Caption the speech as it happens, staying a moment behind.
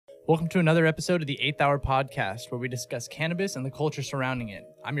Welcome to another episode of the 8th Hour Podcast, where we discuss cannabis and the culture surrounding it.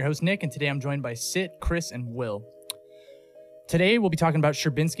 I'm your host, Nick, and today I'm joined by Sit, Chris, and Will. Today, we'll be talking about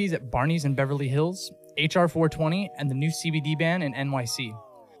Sherbinski's at Barney's in Beverly Hills, HR 420, and the new CBD ban in NYC.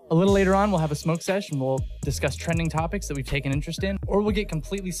 A little later on, we'll have a smoke session. We'll discuss trending topics that we've taken interest in, or we'll get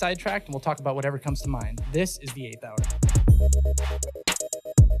completely sidetracked and we'll talk about whatever comes to mind. This is the 8th Hour.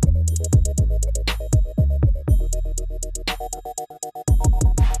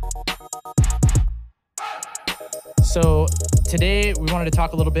 So today we wanted to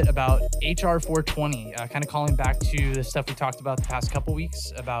talk a little bit about HR 420, kind of calling back to the stuff we talked about the past couple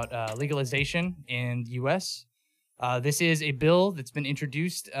weeks about legalization in the U.S. This is a bill that's been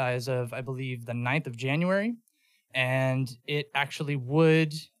introduced as of, I believe, the 9th of January, and it actually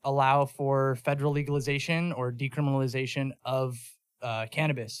would allow for federal legalization or decriminalization of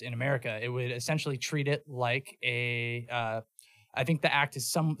cannabis in America. It would essentially treat it like I think the act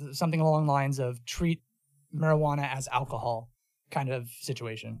is something along the lines of treat marijuana as alcohol kind of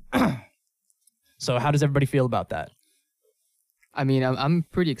situation. So how does everybody feel about that? I mean, I'm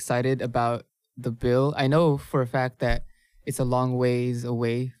pretty excited about the bill. I know for a fact that it's a long ways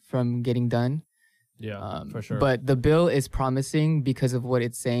away from getting done. Yeah, for sure. But the bill is promising because of what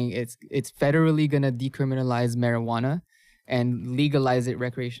it's saying. It's federally going to decriminalize marijuana and legalize it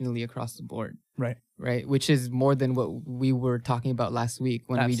recreationally across the board. Right, which is more than what we were talking about last week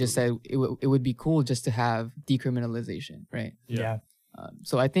when we just said it would be cool just to have decriminalization, right? Yeah.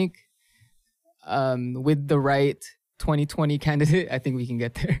 So I think with the right 2020 candidate, I think we can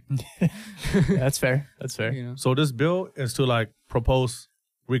get there. That's fair. That's fair. You know? So this bill is to like propose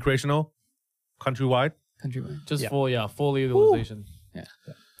recreational countrywide? Countrywide. Full legalization. Yeah.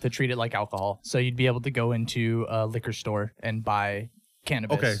 To treat it like alcohol. So you'd be able to go into a liquor store and buy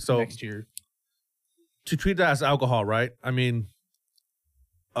cannabis next to your... To treat that as alcohol, right? I mean,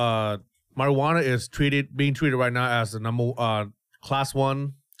 marijuana is being treated right now as a class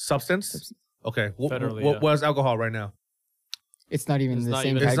 1 substance. Okay, what is alcohol right now? It's not even the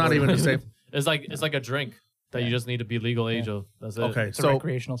same. It's not even the same. It's like a drink that you just need to be legal age of. That's it. Okay, it's a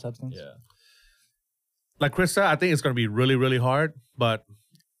recreational substance. Yeah. Like Chris said, I think it's going to be really, really hard, but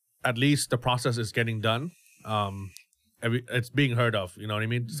at least the process is getting done. It's being heard of. You know what I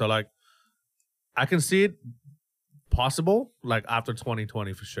mean? So like, I can see it possible, like after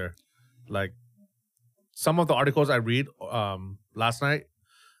 2020 for sure. Like some of the articles I read last night,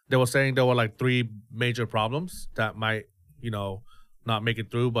 they were saying there were like 3 major problems that might, not make it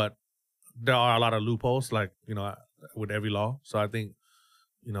through, but there are a lot of loopholes, like, with every law. So I think,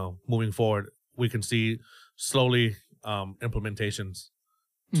 moving forward, we can see slowly implementations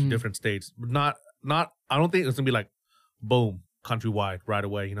to different states. But I don't think it's gonna be like, boom, countrywide right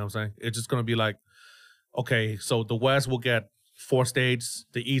away. You know what I'm saying? It's just going to be like, okay, so the West will get 4 states,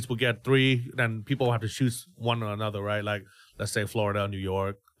 the East will get 3, then people will have to choose one or another, right? Like, let's say Florida, New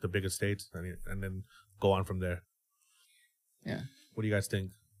York, the biggest states, and then go on from there. Yeah. What do you guys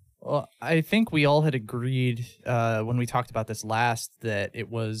think? Well, I think we all had agreed when we talked about this last that it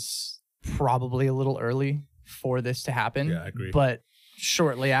was probably a little early for this to happen. Yeah, I agree. But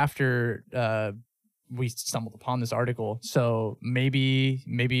shortly after we stumbled upon this article. So maybe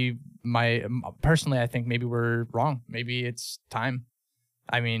personally, I think maybe we're wrong. Maybe it's time.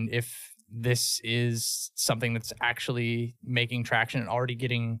 I mean, if this is something that's actually making traction and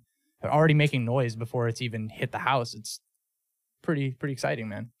already making noise before it's even hit the house, it's pretty exciting,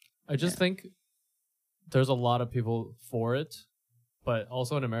 man. I just think there's a lot of people for it, but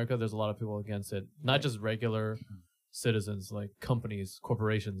also in America, there's a lot of people against it. Not just regular citizens, like companies,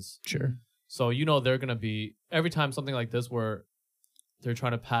 corporations. Sure. So, they're going to be, every time something like this where they're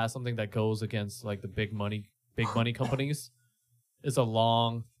trying to pass something that goes against like the big money companies, it's a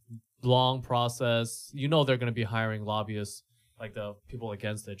long process. They're going to be hiring lobbyists, like the people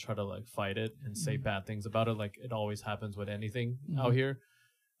against it, try to like fight it and say bad things about it. Like it always happens with anything out here.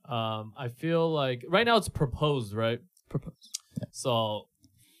 I feel like right now it's proposed, right? Proposed. Yeah. So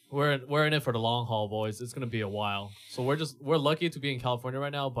we're in it for the long haul, boys. It's gonna be a while. So we're lucky to be in California right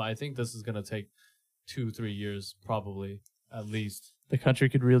now, but I think this is gonna take 2-3 years, probably at least. The country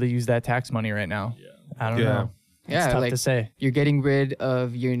could really use that tax money right now. Yeah. I don't know. Yeah, it's tough like to say. You're getting rid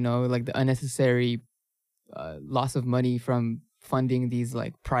of like the unnecessary loss of money from funding these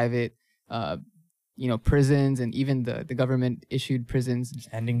like private prisons and even the government issued prisons. Just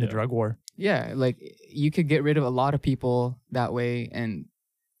ending the drug war. Yeah, like you could get rid of a lot of people that way and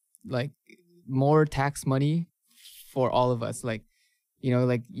like more tax money for all of us. Like,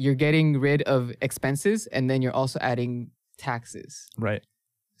 like you're getting rid of expenses and then you're also adding taxes. Right.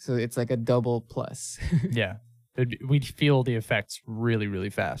 So it's like a double plus. Yeah. We'd feel the effects really, really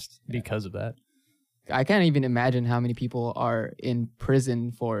fast because of that. I can't even imagine how many people are in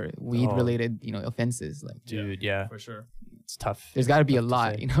prison for weed-related, offenses. Like, dude, yeah, for sure, it's tough. There's got to be a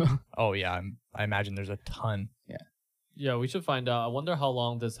lot, Oh yeah, I imagine there's a ton. Yeah, we should find out. I wonder how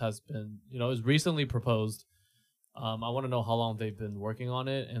long this has been. It was recently proposed. I want to know how long they've been working on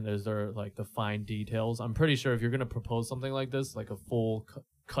it, and is there like the fine details. I'm pretty sure if you're gonna propose something like this, like a full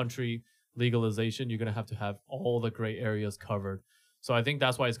country legalization, you're gonna have to have all the gray areas covered. So I think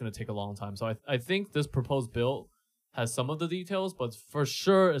that's why it's gonna take a long time. So I think this proposed bill has some of the details, but for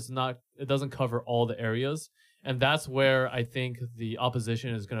sure it doesn't cover all the areas, and that's where I think the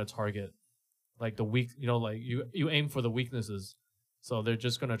opposition is gonna target, like the weak. Like you aim for the weaknesses, so they're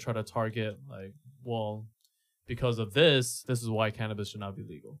just gonna try to target like, well, because of this is why cannabis should not be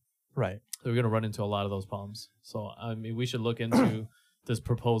legal. Right. So we're going to run into a lot of those problems. So, I mean, we should look into this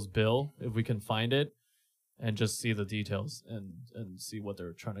proposed bill if we can find it and just see the details and see what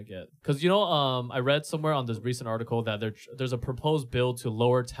they're trying to get. Because, I read somewhere on this recent article that there's a proposed bill to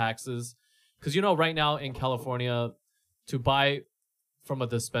lower taxes. Because, right now in California, to buy from a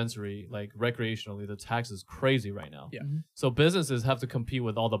dispensary, like recreationally, the tax is crazy right now. Yeah. So businesses have to compete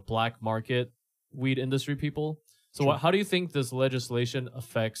with all the black market weed industry people. So how do you think this legislation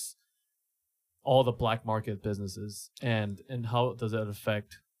affects all the black market businesses, and how does it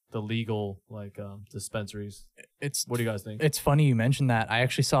affect the legal dispensaries? What do you guys think? It's funny you mentioned that. I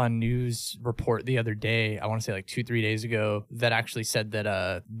actually saw a news report the other day, I want to say like 2-3 days ago, that actually said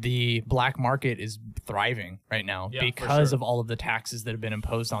that the black market is thriving right now because of all of the taxes that have been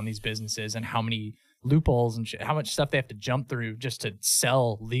imposed on these businesses and how many loopholes and how much stuff they have to jump through just to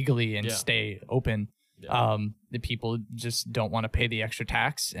sell legally and stay open. The people just don't want to pay the extra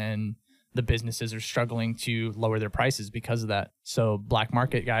tax, and the businesses are struggling to lower their prices because of that. So black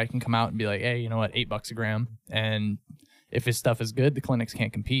market guy can come out and be like, hey, you know what, $8 a gram, and if his stuff is good, the clinics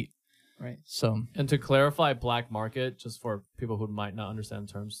can't compete. Right. So, and to clarify, black market, just for people who might not understand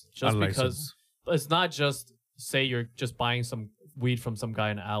terms, just because it's not just say you're just buying some weed from some guy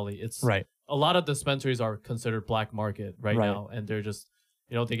in an alley. It's right. A lot of dispensaries are considered black market right now, and they're just,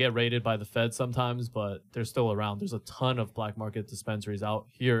 they get raided by the Fed sometimes, but they're still around. There's a ton of black market dispensaries out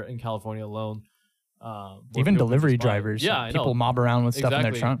here in California alone. Even delivery drivers. Yeah, people mob around with stuff in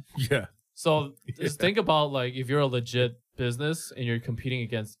their trunk. Yeah. So just think about, like, if you're a legit business and you're competing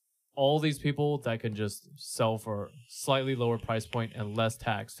against all these people that can just sell for slightly lower price point and less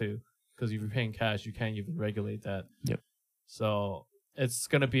tax too, because if you're paying cash, you can't even regulate that. Yep. So it's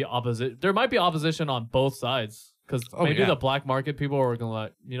going to be opposite. There might be opposition on both sides, because maybe the black market people are going to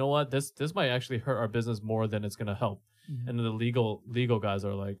like, you know what, this might actually hurt our business more than it's going to help. Mm-hmm. And then the legal guys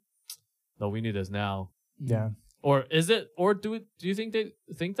are like, no, we need this now. Yeah. Or is it? Or do you think they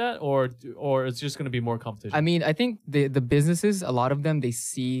think that? Or it's just going to be more competition? I mean, I think the businesses, a lot of them, they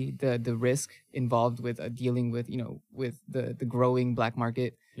see the risk involved with dealing with with the growing black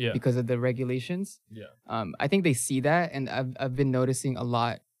market because of the regulations. Yeah. I think they see that, and I've been noticing a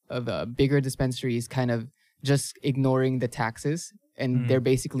lot of bigger dispensaries kind of just ignoring the taxes, and they're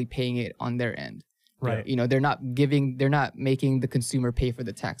basically paying it on their end. Right. They're not making the consumer pay for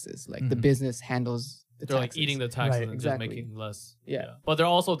the taxes. Like the business handles. They're like eating the taxes and just making less. Yeah. But there are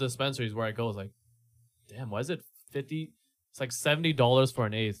also dispensaries where I go like, damn, why is it 50? It's like $70 for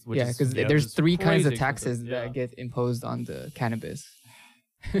an eighth. Which because there's three kinds of taxes that get imposed on the cannabis.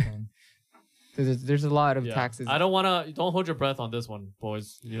 There's a lot of taxes. Don't hold your breath on this one,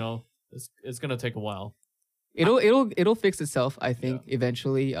 boys. It's gonna take a while. It'll fix itself, I think,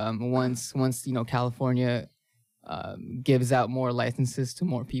 eventually. Once California gives out more licenses to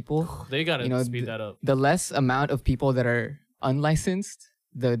more people. They gotta speed that up. The less amount of people that are unlicensed,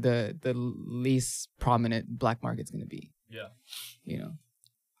 the least prominent black market's gonna be. Yeah.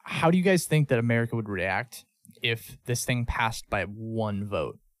 How do you guys think that America would react if this thing passed by one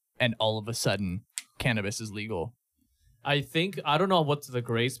vote and all of a sudden cannabis is legal? I don't know what's the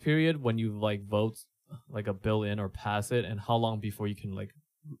grace period when you vote like a bill in or pass it, and how long before you can like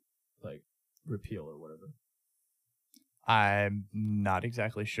repeal or whatever. I'm not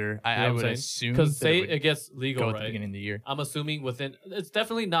exactly sure. I would assume, because say it gets legal at the beginning of the year. I'm assuming it's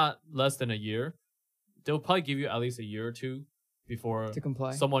definitely not less than a year. They'll probably give you at least a year or two before to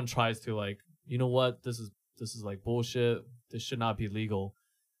comply. Someone tries to you know what, this is like bullshit. This should not be legal.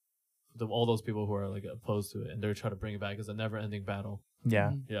 All those people who are opposed to it, and they're trying to bring it back as a never-ending battle.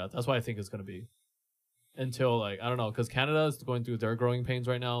 Yeah. Yeah, that's why I think it's gonna be until I don't know, because Canada is going through their growing pains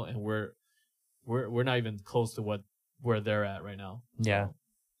right now, and we're not even close to where they're at right now. Yeah. So,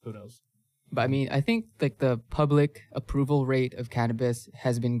 who knows? But I mean, I think the public approval rate of cannabis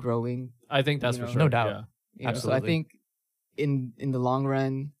has been growing. I think that's for sure. No doubt. So I think in the long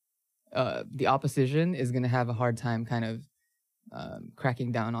run, the opposition is going to have a hard time kind of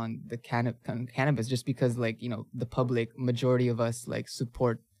cracking down on the cannabis, just because the public majority of us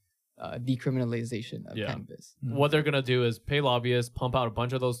support decriminalization of cannabis. What they're gonna do is pay lobbyists, pump out a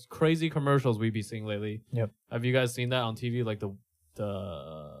bunch of those crazy commercials we've been seeing lately. Yep. Have you guys seen that on TV? Like the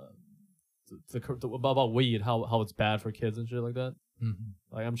about weed, how it's bad for kids and shit like that. Mm-hmm.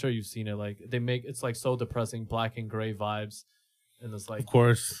 Like I'm sure you've seen it. Like it's like so depressing, black and gray vibes, and it's like, of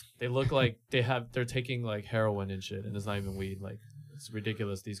course, they look like they're taking like heroin and shit, and it's not even weed. Like it's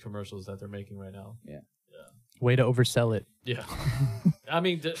ridiculous, these commercials that they're making right now. Yeah. Way to oversell it. Yeah. I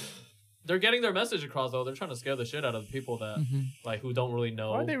mean, they're getting their message across, though. They're trying to scare the shit out of the people that who don't really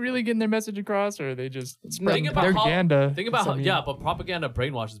know. Are they really getting their message across, or are they just spreading propaganda? Think about how, but propaganda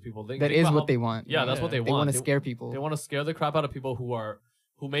brainwashes people. That is what they want. Yeah, that's what they want. They want to scare people. They want to scare the crap out of people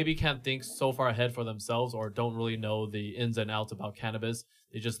who maybe can't think so far ahead for themselves, or don't really know the ins and outs about cannabis.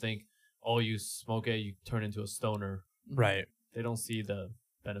 They just think, oh, you smoke it, you turn into a stoner. Right. They don't see the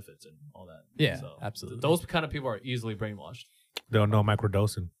benefits and all that. Yeah, so absolutely. Those kind of people are easily brainwashed. They don't know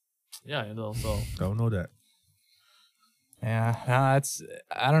microdosing. Yeah, and also don't know that. Yeah,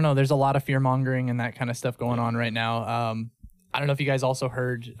 I don't know. There's a lot of fear mongering and that kind of stuff going on right now. I don't know if you guys also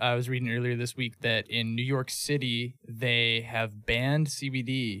heard. I was reading earlier this week that in New York City they have banned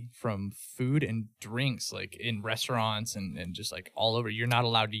CBD from food and drinks, like in restaurants and just like all over. You're not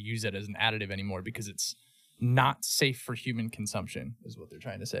allowed to use it as an additive anymore because it's not safe for human consumption, is what they're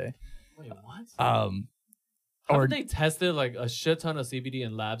trying to say. Wait, what? Haven't they tested like a shit ton of CBD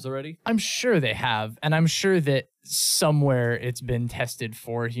in labs already? I'm sure they have, and I'm sure that somewhere it's been tested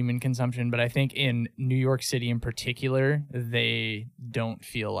for human consumption, but I think in New York City in particular, they don't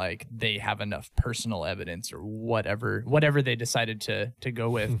feel like they have enough personal evidence or whatever they decided to go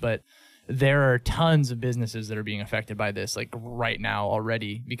with. But there are tons of businesses that are being affected by this, like right now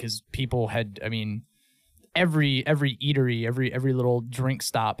already, because people had, I mean, every eatery, every little drink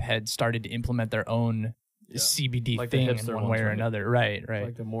stop had started to implement their own CBD like thing in one way or another. Right.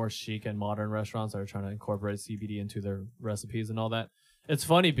 Like the more chic and modern restaurants that are trying to incorporate CBD into their recipes and all that. It's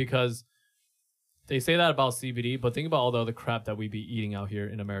funny because they say that about CBD, but think about all the other crap that we be eating out here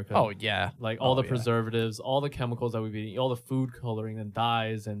in America. Oh, yeah. Like all the preservatives, all the chemicals that we be eating, all the food coloring and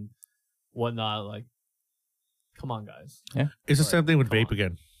dyes and whatnot. Like, come on, guys. Yeah. It's the same thing with vape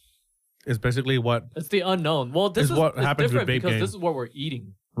again. It's basically it's the unknown. Well, this is what happens with vape because this is what we're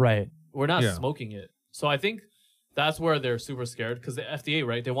eating. Right. We're not smoking it. So I think that's where they're super scared because the FDA,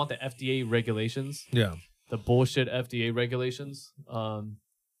 right? They want the FDA regulations. Yeah. The bullshit FDA regulations. Trying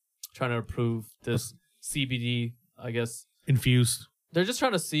to approve this CBD, I guess. Infused. They're just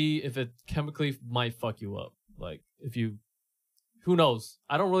trying to see if it chemically might fuck you up. Like if you, who knows?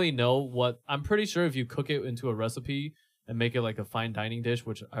 I don't really know what. I'm pretty sure if you cook it into a recipe and make it like a fine dining dish,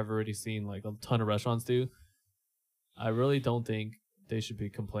 which I've already seen like a ton of restaurants do, I really don't think they should be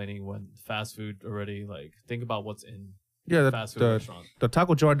complaining when fast food already, like, think about what's in fast food restaurant. The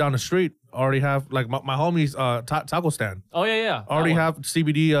taco joint down the street already have, like, my homie's taco stand. Oh, yeah. Already have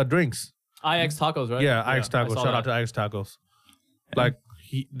CBD drinks. IX Tacos, right? Yeah, IX Tacos. Shout out to IX Tacos. Like,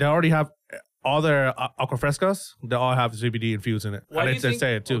 they already have all their aquafrescas. They all have CBD infused in it. Why do you think,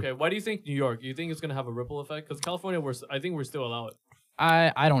 say it, too. Okay, why do you think New York? You think it's going to have a ripple effect? Because California, I think we're still allowed it.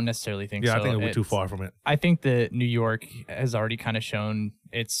 I don't necessarily think so. Yeah, I think we're too far from it. I think that New York has already kind of shown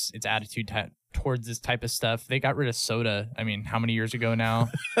its attitude towards this type of stuff. They got rid of soda. I mean, how many years ago now?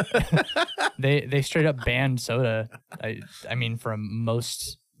 They straight up banned soda. I mean, from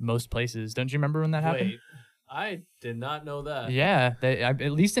most places. Don't you remember when that happened? Wait, I did not know that. Yeah,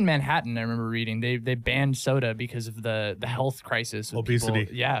 at least in Manhattan, I remember reading they banned soda because of the health crisis. Obesity.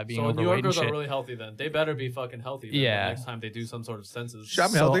 People, being so overweight. New Yorkers and shit. are really healthy then. They better be fucking healthy. Then the next time they do some sort of census.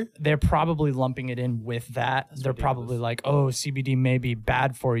 I'm healthy. They're probably lumping it in with that. They're probably like, oh, CBD may be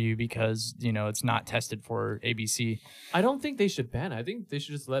bad for you because it's not tested for ABC. I don't think they should ban it. I think they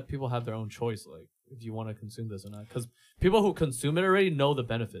should just let people have their own choice, like if you want to consume this or not. Because people who consume it already know the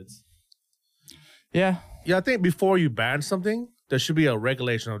benefits. Yeah. Yeah, I think before you ban something, there should be a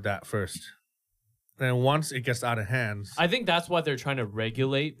regulation of that first. And once it gets out of hands, I think that's what they're trying to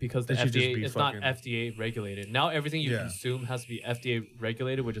regulate because the FDA, it's not FDA regulated. Now everything you consume has to be FDA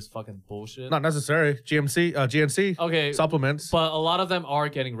regulated, which is fucking bullshit. Not necessary. GNC, okay, supplements. But a lot of them are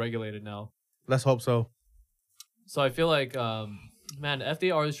getting regulated now. Let's hope so. So I feel like, man, the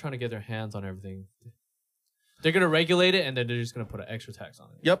FDA always trying to get their hands on everything. They're going to regulate it and then they're just going to put an extra tax on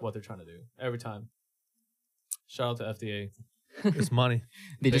it. Yep. That's what they're trying to do every time. Shout out to FDA. It's money.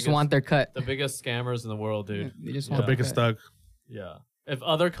 They just want their cut. The biggest scammers in the world, dude. They just want the biggest thug. Yeah. If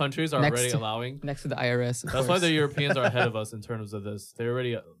other countries are already allowing, next to the IRS, that's why the Europeans are ahead of us in terms of this. They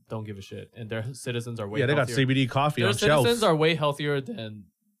already don't give a shit, and their citizens are way. Yeah, they got healthier. CBD coffee their on shelves. citizens are way healthier than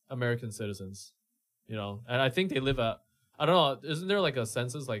American citizens, you know. And I think they live at. I don't know. Isn't there like a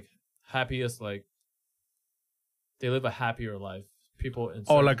census like happiest like? They live a happier life. People in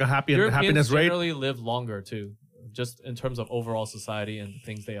like a happiness rate. Generally live longer too, just in terms of overall society and the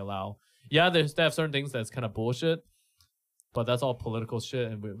things they allow. Yeah, they have certain things that's kind of bullshit. But that's all political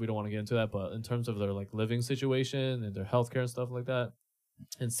shit, and we don't want to get into that. But in terms of their like living situation and their healthcare and stuff like that,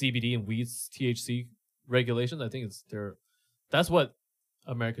 and CBD and weeds, THC regulations, I think that's what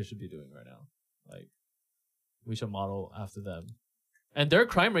America should be doing right now. Like, we should model after them. And their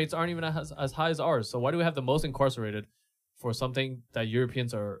crime rates aren't even as high as ours. So why do we have the most incarcerated for something that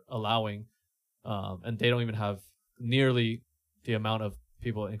Europeans are allowing, and they don't even have nearly the amount of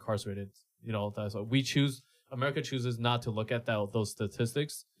people incarcerated? You know, that's what we choose. America chooses not to look at those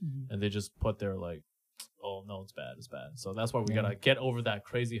statistics, and they just put their like, oh no, it's bad. So that's why we gotta get over that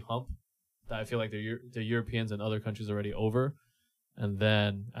crazy hump that I feel like the Europeans and other countries are already over, and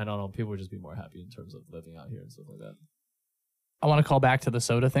then I don't know, people would just be more happy in terms of living out here and stuff like that. I want to call back to the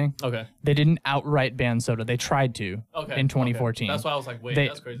soda thing. Okay. They didn't outright ban soda. They tried to in 2014. Okay. That's why I was like, wait,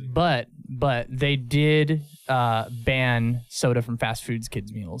 that's crazy. But they did ban soda from fast foods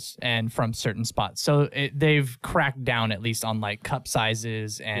kids meals and from certain spots. So they've cracked down at least on like cup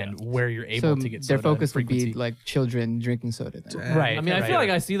sizes and where you're able to get soda. Their focus would be like children drinking soda then. Right. I mean, I feel like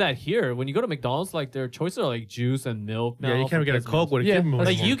I see that here. When you go to McDonald's, like their choices are like juice and milk now. Yeah, you can't get a Coke with a kid meal.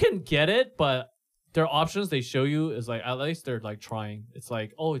 Like you can get it, but their options they show you is like, at least they're like trying. It's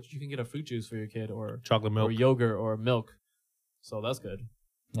like, oh, you can get a fruit juice for your kid or chocolate milk or yogurt or milk. So that's good.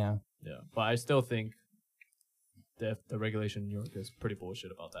 Yeah. Yeah. But I still think the regulation in New York is pretty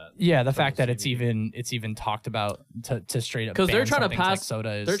bullshit about that. Yeah, the fact that it's even talked about to straight up because they're trying to pass like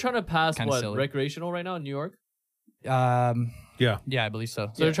soda is they're trying to pass what silly. Recreational right now in New York. Yeah, I believe so.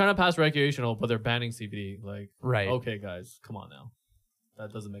 So they're trying to pass recreational, but they're banning CBD. Like, right? Okay, guys, come on now.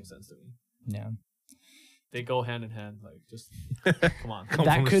 That doesn't make sense to me. Yeah. They go hand in hand, like just come on.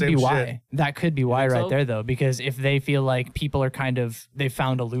 That could be why. That could be why right there though, because if they feel like people are they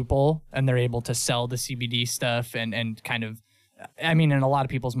found a loophole and they're able to sell the CBD stuff and kind of, I mean, in a lot of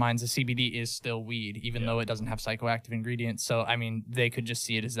people's minds, the CBD is still weed, even though it doesn't have psychoactive ingredients. So I mean, they could just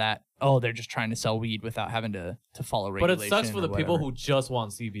see it as that. Oh, they're just trying to sell weed without having to follow regulation. But it sucks for the people who just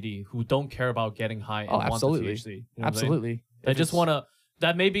want CBD, who don't care about getting high and want the THC. You know absolutely. They just want to.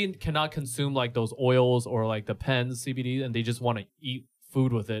 That maybe cannot consume like those oils or like the pens CBD, and they just want to eat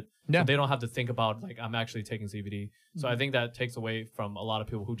food with it. Yeah. So they don't have to think about like I'm actually taking CBD. So I think that takes away from a lot of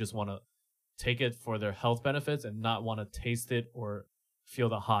people who just want to take it for their health benefits and not want to taste it or feel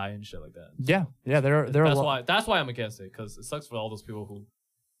the high and shit like that. Yeah, yeah. That's why I'm against it, because it sucks for all those people who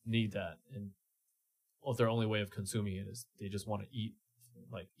need that, and their only way of consuming it is they just want to eat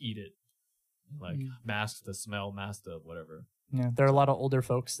it, like mask the smell, mask the whatever. Yeah, there are a lot of older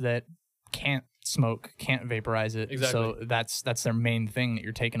folks that can't smoke, can't vaporize it. Exactly. So that's their main thing that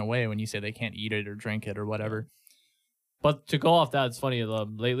you're taking away when you say they can't eat it or drink it or whatever. But to go off that, it's funny.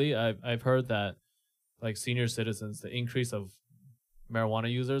 Lately, I've heard that like senior citizens, the increase of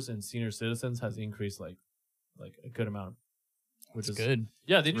marijuana users and senior citizens has increased like a good amount, which is good.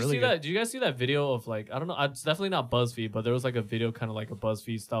 Yeah, did you really see that? Did you guys see that video of like, I don't know, it's definitely not BuzzFeed, but there was like a video, kind of like a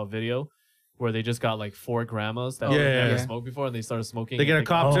BuzzFeed style video, where they just got like 4 grandmas that never smoked before, and they started smoking. They get a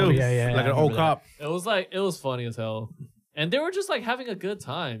cop too, like an old cop. It was funny as hell, and they were just like having a good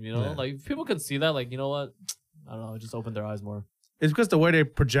time, you know. Yeah. Like people could see that, like, you know what, I don't know, just open their eyes more. It's because the way they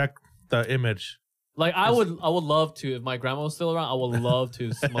project the image. Like I would love to, if my grandma was still around, I would love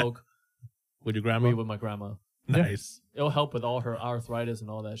to smoke with your grandma. With my grandma. Nice. It'll help with all her arthritis and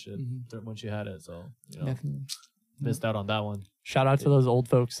all that shit when she had it. So definitely missed out on that one. Shout out to those old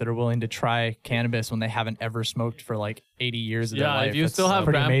folks that are willing to try cannabis when they haven't ever smoked for like 80 years of their life. If you still have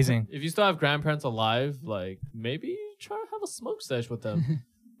amazing. If you still have grandparents alive, like maybe try to have a smoke sesh with them.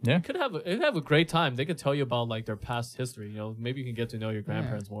 Yeah, you could have a great time. They could tell you about like their past history. You know, maybe you can get to know your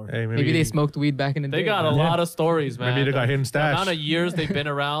grandparents more. Hey, maybe they smoked weed back in the day. They got a lot of stories, man. Maybe they got hidden stash. The amount of years they've been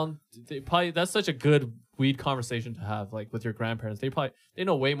around, that's such a good weed conversation to have, like with your grandparents. They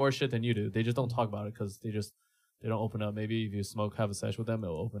know way more shit than you do. They just don't talk about it because they don't open up. Maybe if you have a sesh with them,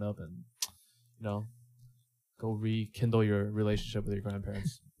 it'll open up and go rekindle your relationship with your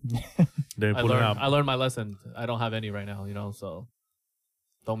grandparents. I learned my lesson. I don't have any right now, so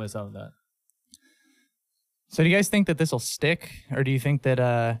don't miss out on that. So do you guys think that this will stick, or do you think that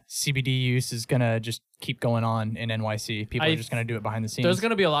CBD use is gonna just keep going on in NYC? People are just gonna do it behind the scenes. There's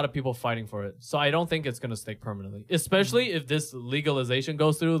gonna be a lot of people fighting for it, so I don't think it's gonna stick permanently. Especially if this legalization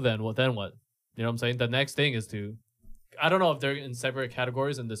goes through, then what? Then what? You know what I'm saying? The next thing is to, I don't know if they're in separate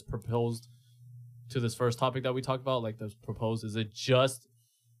categories in this proposed to this first topic that we talked about. Like the proposed, is it just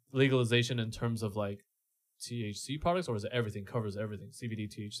legalization in terms of like THC products, or is it everything, covers everything, CBD,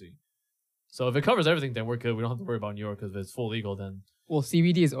 THC? So if it covers everything, then we're good. We don't have to worry about New York, because if it's full legal, then... Well,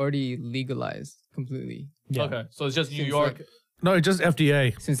 CBD is already legalized completely. Yeah. Okay, so it's just New York. No, it's just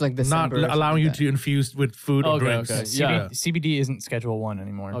FDA. Since like not December. allowing you to infuse with food or drinks. Okay. Yeah. CBD isn't Schedule 1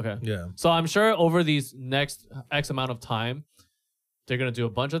 anymore. Okay. Yeah. So I'm sure over these next X amount of time, they're going to do a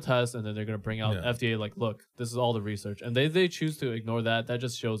bunch of tests, and then they're going to bring out FDA like, look, this is all the research. And they choose to ignore that. That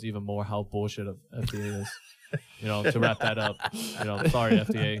just shows even more how bullshit of FDA is. You know, to wrap that up. You know, sorry,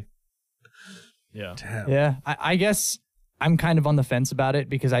 FDA. Yeah. Damn. Yeah. I guess I'm kind of on the fence about it,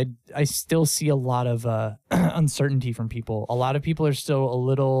 because I still see a lot of uncertainty from people. A lot of people are still a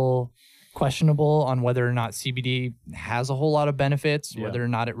little questionable on whether or not CBD has a whole lot of benefits, whether or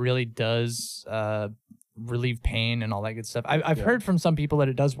not it really does relieve pain and all that good stuff. I've heard from some people that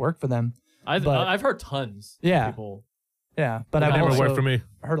it does work for them. I've heard tons of people. Yeah, but I've I've never also worked for me.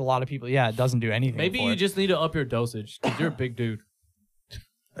 heard a lot of people, it doesn't do anything. Maybe you just need to up your dosage, because you're a big dude.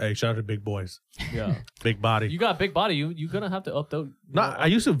 Hey, shout out to big boys. Yeah. Big body. You got big body. You're going to have to up those. No, I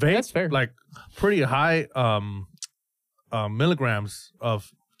used to vape. That's fair. Like pretty high milligrams of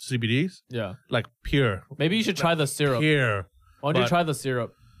CBDs. Yeah. Like pure. Maybe you should try the syrup. Pure. Why don't you try the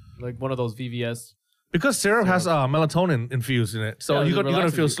syrup? Like one of those VVS. Because syrup has melatonin infused in it. So you're going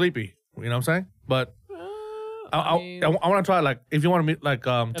to feel sleepy. You know what I'm saying? But I want to try, like, if you want to meet like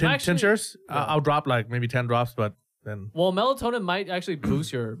tinctures, I'll drop like maybe 10 drops, but then... Well, melatonin might actually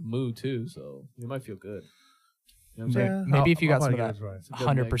boost your mood too, so you might feel good. You know what I'm saying? Maybe if you got some of that right.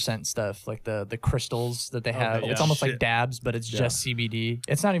 100% stuff, like the crystals that they have, it's almost like dabs, but it's just CBD.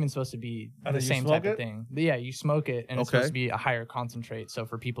 It's not even supposed to be the same type of thing. But yeah, you smoke it, and it's supposed to be a higher concentrate. So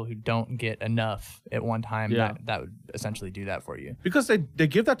for people who don't get enough at one time, that would essentially do that for you. Because they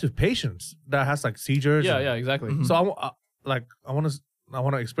give that to patients that has like seizures. Yeah, exactly. So I want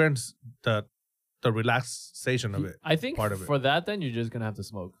to experience the relaxation of it. I think part of it. For that, then you're just gonna have to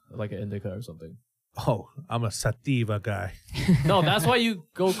smoke like an indica or something. Oh, I'm a sativa guy. No, that's why you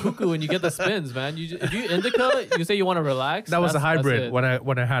go cuckoo and you get the spins, man. If you indica, you say you want to relax. That was a hybrid when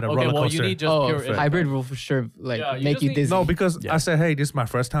I had a roller coaster. Well, you need just pure indica. Hybrid will for sure make you dizzy. No, because I said, hey, this is my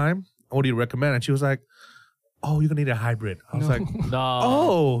first time. What do you recommend? And she was like, oh, you're gonna need a hybrid. I was like,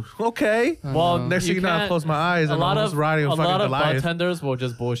 oh, okay. Well, next thing you know, I close my eyes and I was riding a fucking Goliath. A lot of bartenders will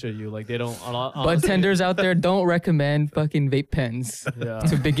just bullshit you. Like they don't. Bartenders out there don't recommend fucking vape pens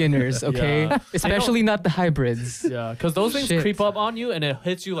to beginners. Okay, especially not the hybrids. Yeah, because those things creep up on you and it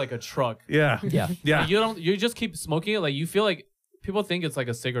hits you like a truck. Yeah. Like, you just keep smoking it. Like you feel like people think it's like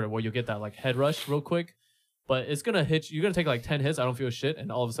a cigarette where you get that like head rush real quick. But it's gonna hit you. You're gonna take like 10 hits. I don't feel shit,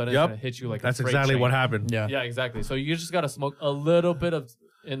 and all of a sudden it's gonna hit you like. That's a freight exactly train. what happened. Yeah, exactly. So you just gotta smoke a little bit of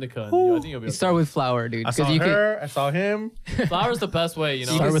indica. And I think you'll be. You start with flower, dude. I saw her. I saw him. Flower's the best way, you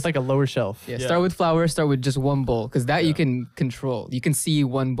know. Start with like a lower shelf. Yeah, start with flower. Start with just one bowl, because that you can control. You can see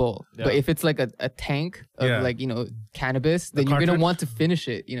one bowl. But if it's like a tank of like cannabis, then you're gonna want to finish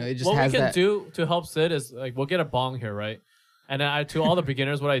it. You know, it just has that. What we can do to help Sid is like we'll get a bong here, right? And then to all the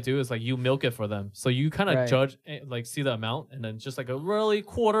beginners, what I do is like you milk it for them. So you kind of judge, like see the amount, and then just like a really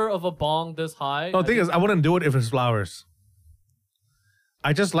quarter of a bong this high. No, the thing is, I wouldn't do it if it's flowers.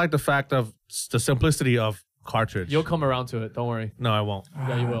 I just like the fact of the simplicity of cartridge. You'll come around to it. Don't worry. No, I won't.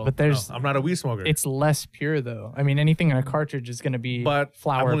 Yeah, you will. But there's, I'm not a weed smoker. It's less pure though. I mean, anything in a cartridge is going to be flower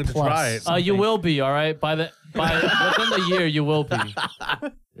I'm willing to try it. You will be, all right. By within the year, you will be. All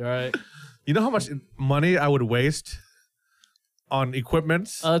right. You know how much money I would waste on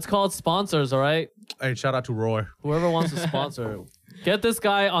equipment? It's called sponsors, all right? Hey, shout out to Roy. Whoever wants to sponsor. Get this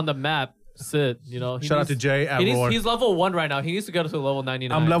guy on the map, Sid. You know, shout out to Jay at Roy. He's level 1 right now. He needs to go to level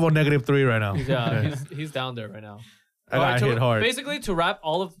 99. I'm level -3 right now. He's down there right now. I got hit hard. Basically, to wrap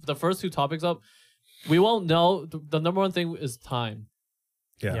all of the first 2 topics up, we won't know. The number one thing is time.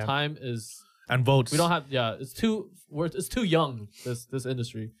 Yeah. Time is... And votes. We don't have... Yeah, it's too young, this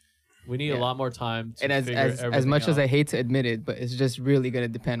industry. We need a lot more time to and as much as I hate to admit it, but it's just really gonna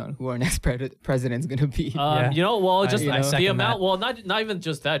depend on who our next president's gonna be. You know, well, just the amount. That. Well, not even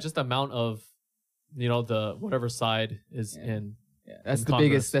just that. Just the amount of, you know, the whatever side is in. Yeah, that's in the Congress.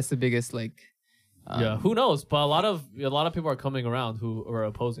 biggest. That's the biggest. Like. Who knows? But a lot of people are coming around who are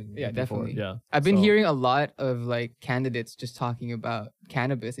opposing. Yeah, definitely. Yeah, I've been hearing a lot of like candidates just talking about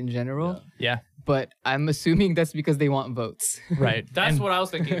cannabis in general. Yeah. but I'm assuming that's because they want votes. Right. That's what I was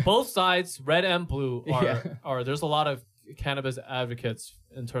thinking. Both sides, red and blue, Yeah. are there's a lot of cannabis advocates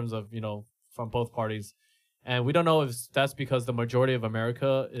in terms of, from both parties. And we don't know if that's because the majority of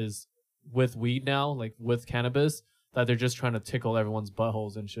America is with weed now, like with cannabis, that they're just trying to tickle everyone's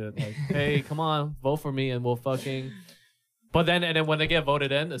buttholes and shit. Like, hey, come on, vote for me and we'll fucking... But then, and then when they get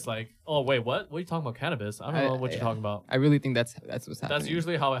voted in, it's like, oh, wait, what? What are you talking about? Cannabis? I don't know what you're talking about. I really think that's what's happening. That's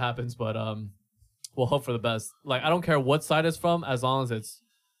usually how it happens, but we'll hope for the best. Like, I don't care what side it's from, as long as it's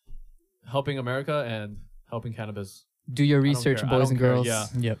helping America and helping cannabis. Do your research, boys and girls. Yeah.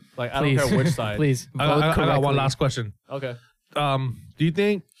 Yep. Like, I don't care which side. Please. I got one last question. Okay. Do you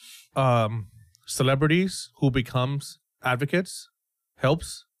think celebrities who becomes advocates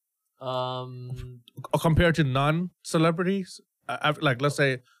helps compared to non-celebrities? Like, let's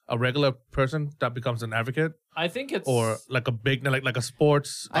say a regular person that becomes an advocate, I think it's... or like a big, like a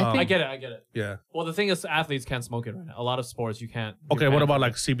sports. I get it. Yeah. Well, the thing is, athletes can't smoke it right now. A lot of sports, you can't. Okay, what about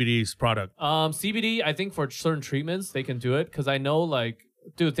like CBD's product? CBD, I think for certain treatments, they can do it. Because I know, like,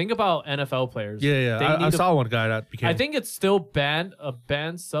 dude, think about NFL players. Yeah. I saw one guy that became... I think it's still a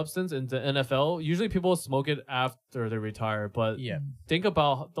banned substance in the NFL. Usually people smoke it after they retire. But think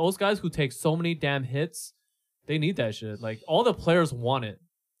about those guys who take so many damn hits. They need that shit. Like, all the players want it.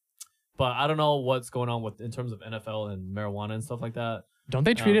 But I don't know what's going on with in terms of NFL and marijuana and stuff like that. Don't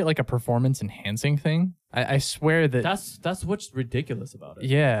they treat it like a performance enhancing thing? I swear that that's what's ridiculous about it.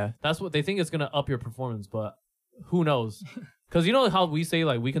 Yeah. That's what they think is gonna up your performance, but who knows? Because you know how we say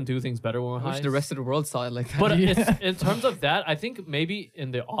like we can do things better when we're high. The rest of the world saw it like that. But it's, in terms of that, I think maybe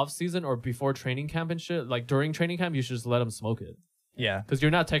in the off season or before training camp and shit, like during training camp, you should just let them smoke it. Yeah. Because you're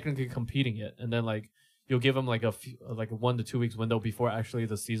not technically competing it, and then like you'll give them like a 1 to 2 weeks window before actually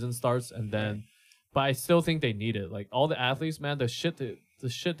the season starts, and then. But I still think they need it. Like all the athletes, man, the shit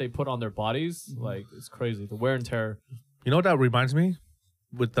they put on their bodies, like it's crazy. The wear and tear. You know what that reminds me?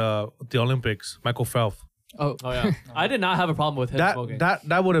 With the Olympics, Michael Phelps. Oh yeah. I did not have a problem with him smoking.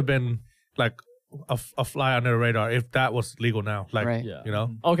 That would have been like a fly under the radar if that was legal now. Like, Right. you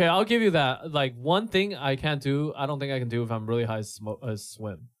know. Okay, I'll give you that. Like one thing I can't do, I don't think I can do if I'm really high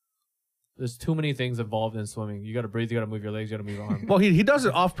swim. There's too many things involved in swimming. You got to breathe, you got to move your legs, you got to move your arms. Well, he does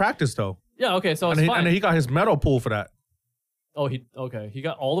it off practice though. Yeah, okay, so it's and fine. And he got his medal pool for that. Oh, he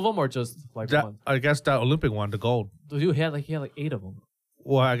got all of them or just like one? I guess that Olympic one, the gold. Dude, he had like 8 of them.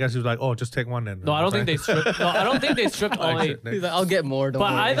 Well, I guess he was like, oh, just take one then. No, I don't think they stripped. No, I don't think they stripped all 8. He's like, I'll get more. Don't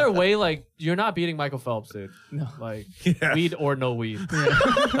But worry. either way, like you're not beating Michael Phelps, dude. No. Like Yeah. weed or no weed.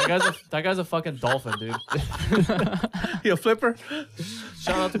 That guy's a fucking dolphin, dude. He a flipper?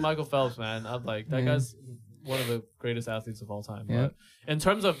 Shout out to Michael Phelps, man. I'm like that guy's one of the greatest athletes of all time. Yeah. But in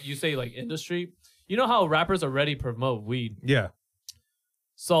terms of you say like industry, you know how rappers already promote weed. Yeah.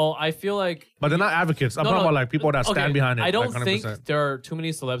 So I feel like But they're not advocates. I'm talking about like people that stand behind it. I don't like think 100%. there are too many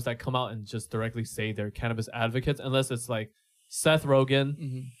celebs that come out and just directly say they're cannabis advocates, unless it's like Seth Rogen.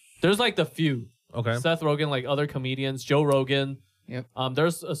 Mm-hmm. There's like the few. Okay. Seth Rogen, like other comedians, Joe Rogan. Yep.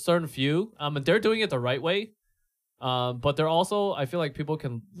 There's a certain few. And they're doing it the right way. But they're also, I feel like people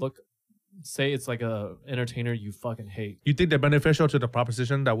can say it's like a entertainer you fucking hate. You think they're beneficial to the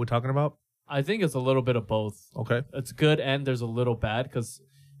proposition that we're talking about? I think it's a little bit of both. Okay. It's good and there's a little bad because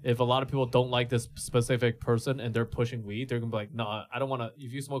if a lot of people don't like this specific person and they're pushing weed, they're gonna be like, no, I don't want to.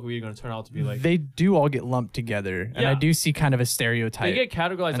 If you smoke weed, you're gonna turn out to be like. They do all get lumped together, and I do see kind of a stereotype. They get categorized.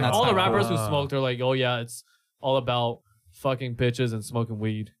 And Like, that's all the not rappers cool. who smoke, they're like, oh yeah, it's all about fucking bitches and smoking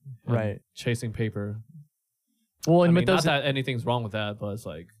weed, and Right. chasing paper. Well, and I with mean, those not that anything's wrong with that, but it's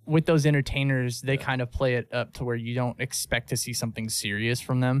like with those entertainers, they kind of play it up to where you don't expect to see something serious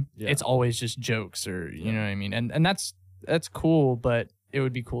from them. Yeah. It's always just jokes, or you know what I mean. And that's cool, but it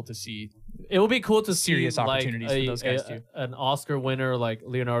would be cool to see. it would be cool to Serious see opportunities like for those guys too. an Oscar winner like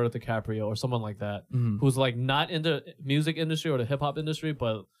Leonardo DiCaprio or someone like that, Mhm. who's like not in the music industry or the hip hop industry,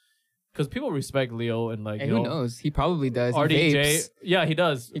 but because people respect Leo and like Hey, who knows? He probably does. He RDJ, vapes. yeah, he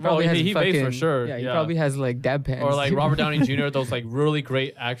does. He probably has he fucking, vapes for sure. Yeah, he probably has like dab pens. or like Robert Downey Jr. Those like really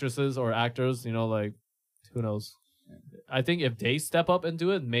great actresses or actors. You know, like who knows? I think if they step up and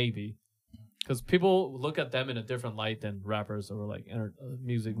do it, maybe. Because people look at them in a different light than rappers or like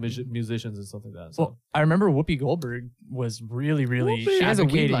musicians and stuff like that. So. Well, I remember Whoopi Goldberg was really Whoopi. She has a weed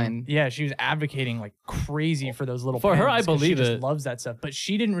advocating. line. Yeah, she was advocating like crazy for those little. For her, pens, I 'cause she believe just it. loves that stuff, but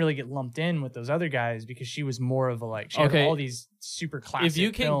she didn't really get lumped in with those other guys because she was more of a like. She Okay. had all these super classic if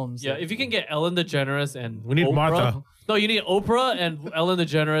you can, films. yeah, that- if you can get Ellen DeGeneres and We need Oprah, Martha. No, you need Oprah and Ellen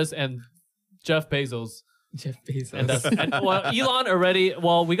DeGeneres and Jeff Bezos. Jeff Bezos. And well, Elon already.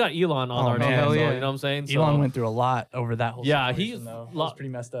 Well, we got Elon on our man. team, Hell so, yeah. you know what I'm saying. Elon So, went through a lot over that whole Yeah, situation, he's though. It was pretty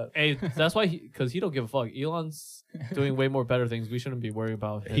messed up. hey, that's why because he don't give a fuck. Elon's doing way more better things. We shouldn't be worried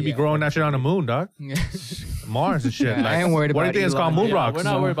about him. He be growing that shit on the moon, dog. Mars and shit. Yeah, I ain't worried What do you about think it's called? Elon. Moon Yeah, rocks. we're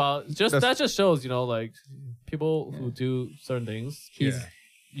not worried about That's- that. Just shows, you know, like people who do certain things. He's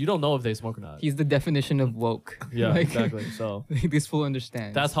You don't know if they smoke or not. he's the definition of woke. Yeah, Like, exactly. So this fool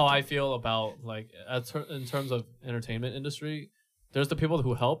understands. that's how I feel about like in terms of entertainment industry. There's the people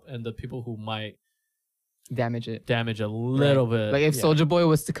who help and the people who might damage it. damage a little bit. Like if yeah. Soldier Boy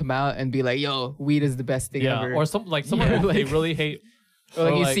was to come out and be like, "Yo, weed is the best thing yeah, ever," or someone who they really hate. or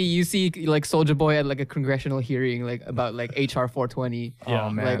like or you see like Soldier Boy at like a congressional hearing like about like HR 420. Yeah, Oh,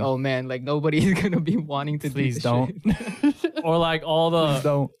 man. Like, oh man, like nobody's gonna be wanting to Please do don't. or like all Please the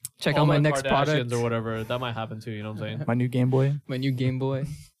don't. check all out my the next Kardashians product, or whatever. That might happen too. You know what I'm saying? My new Game Boy. my new Game Boy.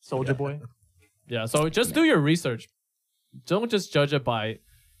 Soldier Boy. Yeah. So just do your research. Don't just judge it by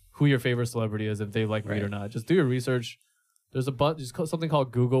who your favorite celebrity is if they like weed or not. Just do your research. There's something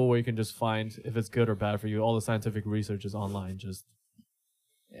called Google where you can just find if it's good or bad for you. All the scientific research is online.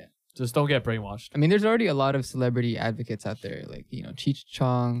 Just don't get brainwashed. I mean, there's already a lot of celebrity advocates out there, like Cheech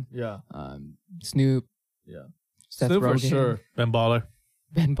Chong, Yeah. Snoop, Yeah. Seth Snoop for Rogen, sure. Ben Baller.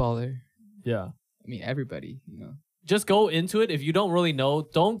 Ben Baller. Yeah. I mean, everybody. Just go into it. If you don't really know,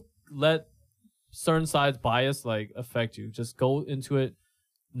 don't let certain sides bias like affect you. Just go into it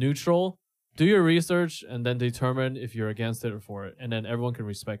neutral. Do your research and then determine if you're against it or for it. And then everyone can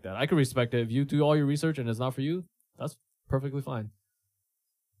respect that. I can respect it. If you do all your research and it's not for you, that's perfectly fine.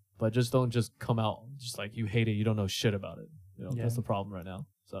 But just don't just come out just like you hate it. You don't know shit about it. Yeah. That's the problem right now.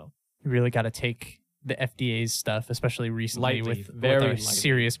 So You really got to take the FDA's stuff, especially recently, Lightly, with very a lightly.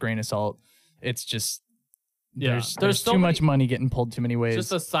 serious grain of salt. It's just Yeah. there's so too many- much money getting pulled too many ways.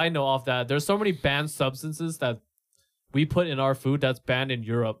 just a side note off that, there's so many banned substances that we put in our food that's banned in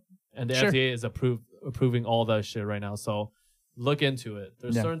Europe, and the Sure. FDA is approving all that shit right now. So look into it.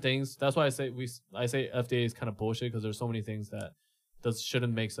 There's Yeah. certain things. That's why I say FDA is kind of bullshit because there's so many things that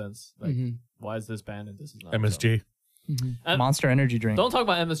shouldn't make sense. Like why is this banned and this is not? MSG. And Monster Energy drink. don't talk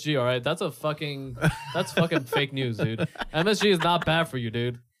about MSG, all right? That's fucking fake news, dude. MSG is not bad for you,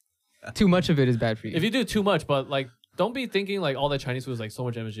 dude. Too much of it is bad for you. If you do too much, but like, don't be thinking like all that Chinese food is like so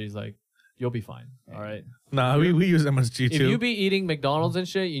much MSG is like, you'll be fine. All right. Nah, we use MSG If too. you be eating McDonald's and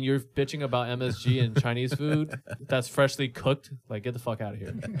shit and you're bitching about MSG and Chinese food that's freshly cooked, like get the fuck out of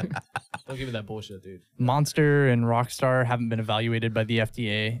here. Don't give me that bullshit, dude. Monster and Rockstar haven't been evaluated by the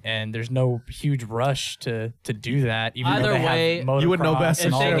FDA, and there's no huge rush to do that. Even Either though they way, have you would know motocross best. If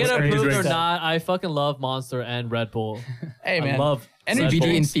and all they those get crazy approved or stuff. not, I fucking love Monster and Red Bull. Hey I man, love energy Red CBD Bull.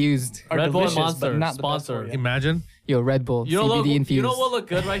 infused. are Red Bull and delicious, but Monster, not the best sponsor. for you. Imagine. Yo, Red Bull, You know, CBD infused. you know what look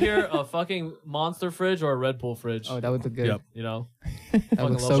good right here? A fucking Monster fridge or a Red Bull fridge. Oh, that would look good. Yep. You know, That Fucking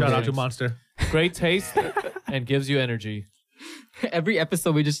looks love so Shout good. out to Monster. great taste and gives you energy. Every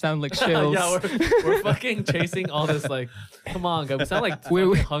episode we just sound like chills. Yeah, we're fucking chasing all this like, come on, guys. We sound like We're-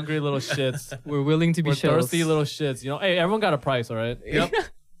 fucking hungry little shits. We're willing to be We're chills. thirsty little shits. You know, hey, everyone got a price, all right? Yep.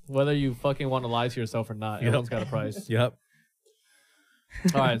 Whether you fucking want to lie to yourself or not, everyone's got a price. Yep.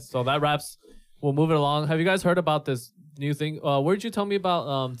 All right, so that wraps. We'll move it along. Have you guys heard about this new thing? Where did you tell me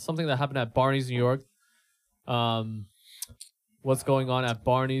about something that happened at Barney's, New York? What's going on at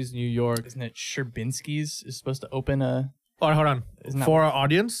Barney's, New York? Isn't it Sherbinski's is supposed to open a? All right, hold on. Isn't that For our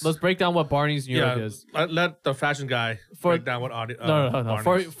audience, Let's break down what Barney's, New York is. let the fashion guy For- break down what audience. No.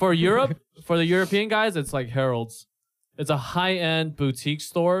 For Europe, for the European guys, it's like Harold's. It's a high-end boutique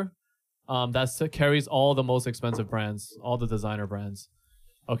store that carries all the most expensive brands, all the designer brands.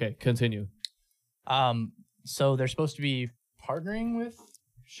 Okay, continue. So they're supposed to be partnering with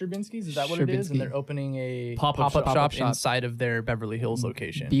Sherbinski's. Is that what it is? Sherbinski. And they're opening a Pop-up pop-up shop. shop inside of their Beverly Hills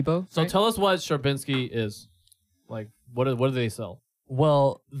location. Bebo. So right? tell us what Sherbinski is. Like, what do they sell?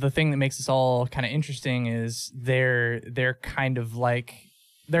 Well, the thing that makes this all kind of interesting is they're kind of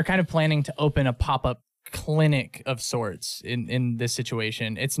planning to open a pop-up clinic of sorts in this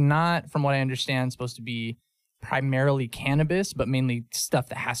situation. It's not, from what I understand, supposed to be primarily cannabis, but mainly stuff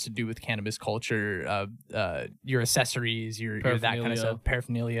that has to do with cannabis culture, your accessories, your that kind of stuff,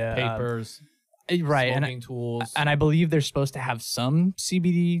 paraphernalia, Papers, right? smoking tools. And I believe they're supposed to have some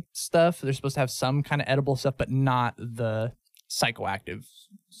CBD stuff. They're supposed to have some kind of edible stuff, but not the psychoactive.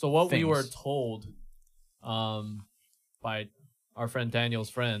 So what we things. were told by our friend Daniel's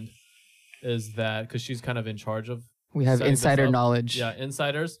friend is that, because she's kind of in charge of We have setting this insider up. knowledge. Yeah,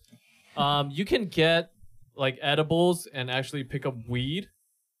 insiders. You can get like edibles and actually pick up weed,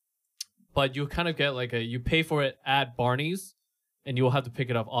 but you kind of get like you pay for it at Barney's, and you will have to pick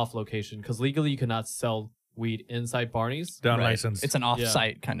it up off location because legally you cannot sell weed inside Barney's. They're unlicensed. It's an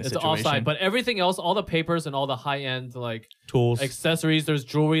off-site kind of situation. It's off-site, but everything else, all the papers and all the high-end like tools, accessories. There's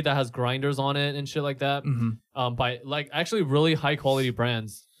jewelry that has grinders on it and shit like that. By like actually really high-quality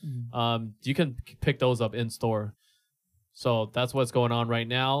brands. You can pick those up in store. So that's what's going on right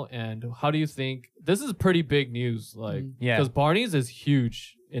now. And how do you think this is pretty big news? Like, because Barney's is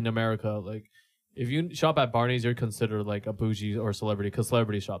huge in America. Like, if you shop at Barney's, you're considered like a bougie or celebrity because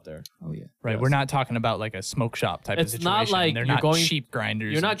celebrities shop there. Oh yeah, right. Yes. We're not talking about like a smoke shop type of situation. It's not like they're you're not going cheap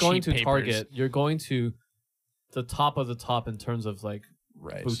grinders. You're not going to papers. Target. You're going to the top of the top in terms of like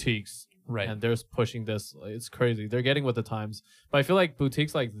boutiques. Right. And they're pushing this. Like, it's crazy. They're getting with the times. But I feel like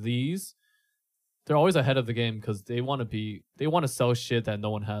boutiques like these, they're always ahead of the game because they want to sell shit that no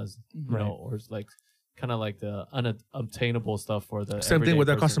one has, you know, or it's like kind of like the unobtainable stuff for the same thing with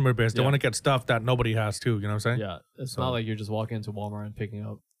their person. customer base. They want to get stuff that nobody has too. You know what I'm saying? Yeah, it's not like you're just walking into Walmart and picking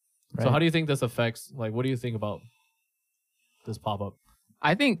up. Right. So how do you think this affects? Like, what do you think about this pop up?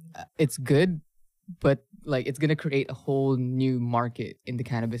 I think it's good, but like it's gonna create a whole new market in the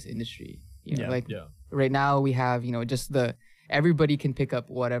cannabis industry. You know, right now we have just everybody can pick up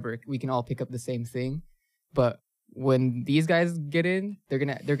whatever. We can all pick up the same thing, but when these guys get in,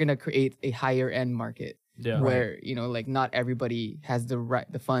 they're gonna create a higher end market where like not everybody has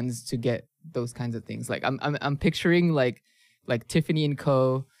the funds to get those kinds of things. Like I'm picturing like Tiffany and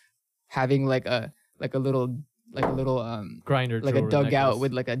Co. having like a little grinder, like a dugout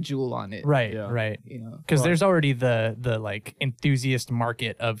with like a jewel on it. Right, right. Because there's already the like enthusiast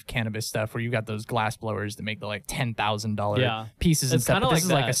market of cannabis stuff where you got those glass blowers that make the like $10,000 pieces and stuff. But this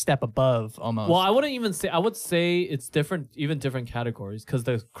is like a step above almost. Well, I wouldn't even say. I would say it's different, even different categories. Because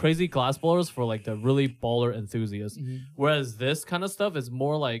the crazy glass blowers for like the really baller enthusiasts, whereas this kind of stuff is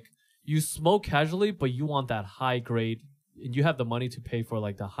more like you smoke casually, but you want that high grade. And you have the money to pay for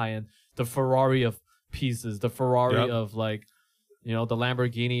like the high end, the Ferrari of pieces, the Ferrari of like, the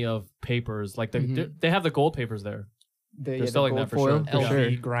Lamborghini of papers. Like they have the gold papers there. They're selling that for sure.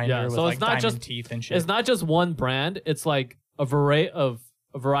 LV grinder with so like it's not just teeth and shit. It's not just one brand. It's like a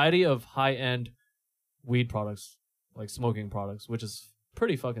variety of high end weed products, like smoking products, which is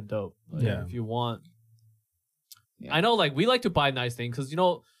pretty fucking dope. Like, if you want, I know like we like to buy nice things because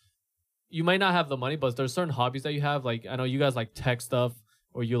you might not have the money, but there's certain hobbies that you have. Like I know you guys like tech stuff.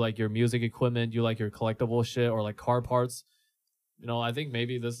 Or you like your music equipment, you like your collectible shit, or like car parts. I think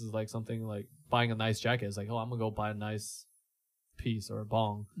maybe this is like something like buying a nice jacket. It's like, oh, I'm gonna go buy a nice piece or a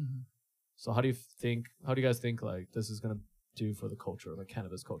bong. So how do you guys think like this is gonna do for the culture, like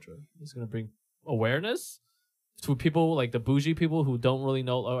cannabis culture? It's gonna bring awareness to people like the bougie people who don't really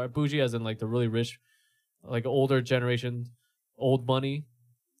know, or bougie as in like the really rich, like older generation, old money.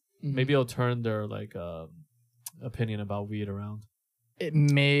 Maybe it'll turn their like opinion about weed around. It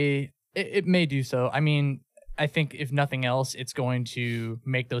may do so. I mean, I think if nothing else, it's going to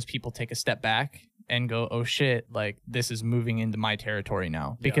make those people take a step back and go, oh shit, like this is moving into my territory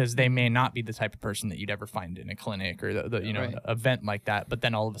now, because they may not be the type of person that you'd ever find in a clinic or an event like that. But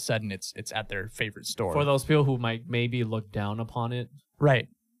then all of a sudden it's at their favorite store. For those people who might maybe look down upon it. Right.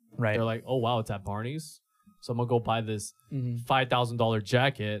 They're like, oh wow, it's at Barney's. So I'm gonna go buy this $5,000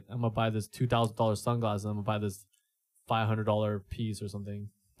 jacket. I'm gonna buy this $2,000 sunglasses. I'm gonna buy this $500 piece or something.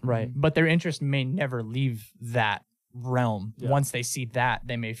 Right. But their interest may never leave that realm. Once they see that,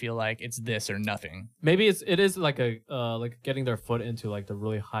 they may feel like it's this or nothing. Maybe it is like a like getting their foot into like the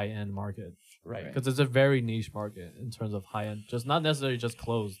really high end market. Right. Because it's a very niche market in terms of high end. Just not necessarily just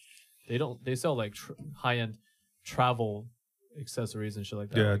clothes. They sell like high end travel accessories and shit like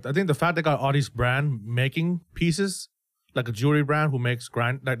that. Yeah, I think the fact they got all these brand making pieces, like a jewelry brand who makes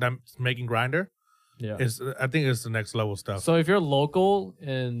making grinder. I think it's the next level stuff. So if you're local,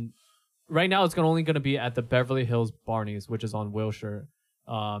 and right now it's only going to be at the Beverly Hills Barney's, which is on Wilshire,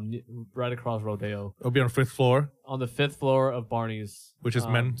 right across Rodeo. It'll be on the 5th floor. On the 5th floor of Barney's, which is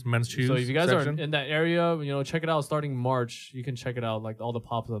men's shoes. So if you guys section. are in that area, check it out. Starting March, you can check it out, like all the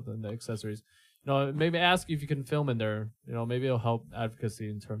pop-up and the accessories. Maybe ask if you can film in there. Maybe it'll help advocacy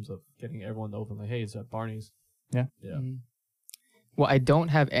in terms of getting everyone to open. Like, hey, it's at Barney's. Yeah. What I don't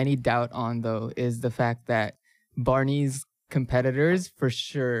have any doubt on, though, is the fact that Barney's competitors for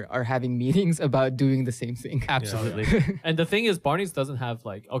sure are having meetings about doing the same thing. Absolutely. And the thing is, Barney's doesn't have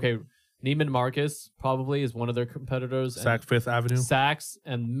like, okay, Neiman Marcus probably is one of their competitors. Saks Fifth Avenue. Saks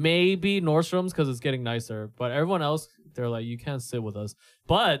and maybe Nordstrom's because it's getting nicer. But everyone else, they're like, you can't sit with us.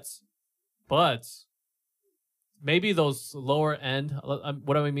 But maybe those lower end,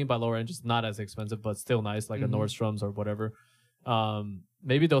 what do I mean by lower end? Just not as expensive, but still nice, like a Nordstrom's or whatever.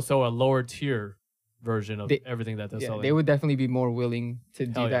 Maybe they'll sell a lower tier version of everything that they're selling. They would definitely be more willing to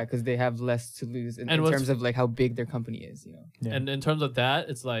do Hell that because they have less to lose in terms of like how big their company is, you know. Yeah. And in terms of that,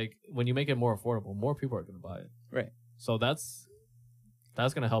 it's like when you make it more affordable, more people are going to buy it. Right. So that's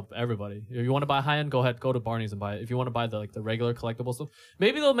going to help everybody. If you want to buy high end, go ahead, go to Barney's and buy it. If you want to buy the regular collectible stuff,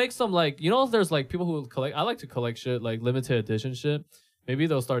 maybe they'll make some like, you know, there's like people who collect. I like to collect shit like limited edition shit. Maybe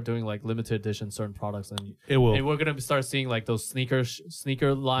they'll start doing like limited edition certain products, and It will. And we're gonna start seeing like those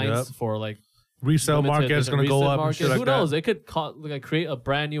sneaker lines for like resale market is going to go up. And shit like Who knows? It could like create a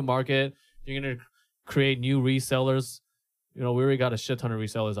brand new market. You're gonna create new resellers. You know, we already got a shit ton of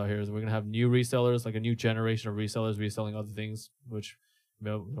resellers out here. So we're gonna have new resellers, like a new generation of resellers reselling other things, which you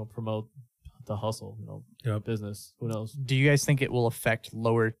know promote the hustle. You know, business. Who knows? Do you guys think it will affect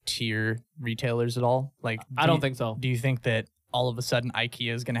lower tier retailers at all? Like, I don't think so. Do you think that all of a sudden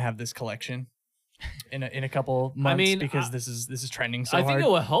IKEA is going to have this collection in a couple months? I mean, because this is trending so I think hard? it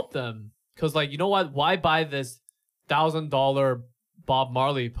will help them because, like, you know what? Why buy this $1,000 Bob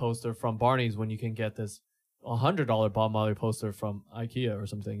Marley poster from Barney's when you can get this $100 Bob Marley poster from IKEA or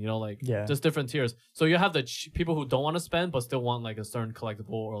something? You know, like just different tiers. So you have the people who don't want to spend but still want like a certain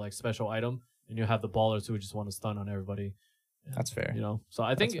collectible or like special item, and you have the ballers who just want to stun on everybody. And, that's fair. You know, so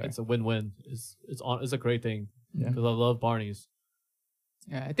I think it's a win-win. It's a great thing because I love Barney's.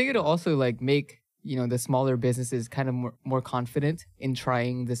 Yeah, I think it'll also like make, you know, the smaller businesses kind of more confident in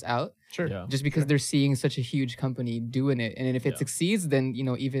trying this out. Sure. Yeah. Just because they're seeing such a huge company doing it, and if it succeeds, then you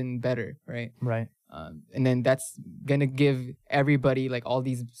know even better, right? Right. And then that's gonna give everybody, like all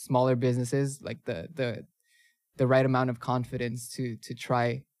these smaller businesses, like the right amount of confidence to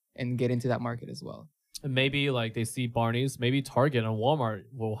try and get into that market as well. And maybe like they see Barney's, maybe Target and Walmart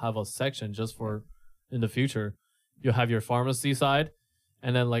will have a section just for in the future. You'll have your pharmacy side,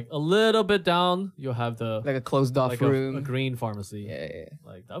 and then like a little bit down, you'll have the like a closed off room, a green pharmacy. Yeah.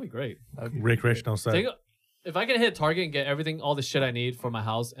 Like that'd be great. recreational side. If I can hit Target and get everything, all the shit I need for my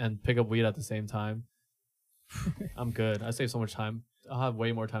house, and pick up weed at the same time, I'm good. I save so much time. I'll have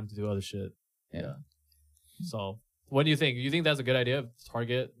way more time to do other shit. Yeah. So, what do you think? You think that's a good idea?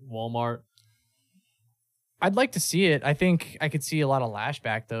 Target, Walmart. I'd like to see it. I think I could see a lot of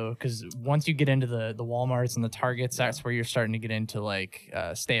lashback though, because once you get into the Walmarts and the Targets, that's where you're starting to get into like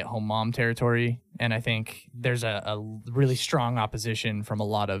stay-at-home mom territory. And I think there's a really strong opposition from a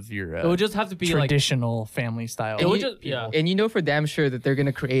lot of your it would just have to be traditional family style. It would just and you know for damn sure that they're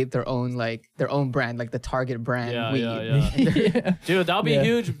gonna create their own brand, like the Target brand weed. Yeah. Dude, that'll be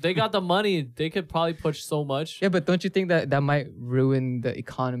huge. They got the money. They could probably push so much. Yeah, but don't you think that might ruin the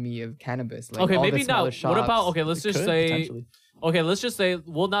economy of cannabis? Like okay, all maybe the smaller not. shops. What about let's just say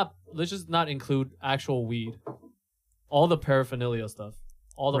let's just not include actual weed. All the paraphernalia stuff.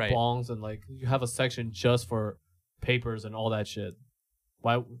 All the bongs, and like you have a section just for papers and all that shit.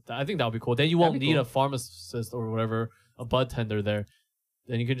 Why? I think that would be cool. Then you won't need a pharmacist or whatever, a bud tender there.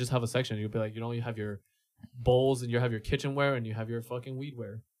 Then you can just have a section. You'll be like, you know, you have your bowls and you have your kitchenware and you have your fucking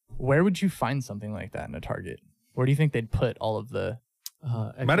weedware. Where would you find something like that in a Target? Where do you think they'd put all of the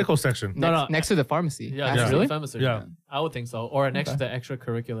medical section? Next to the pharmacy. Yeah, really? Yeah, I would think so. Or next to the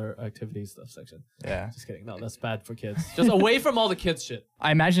extracurricular activities stuff section. Yeah. Just kidding. No, that's bad for kids. Just away from all the kids shit.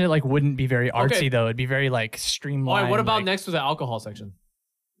 I imagine it like wouldn't be very artsy though. It'd be very like streamlined. All right, what about like, next to the alcohol section?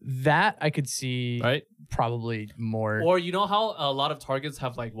 That I could see right? Probably more. Or you know how a lot of Targets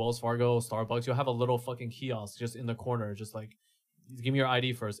have like Wells Fargo, Starbucks, you'll have a little fucking kiosk just in the corner, just like give me your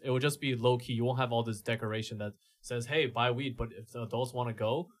ID first. It would just be low key. You won't have all this decoration that says, hey, buy weed. But if the adults want to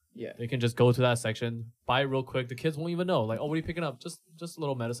go, they can just go to that section, buy it real quick. The kids won't even know. Like, oh, what are you picking up? Just a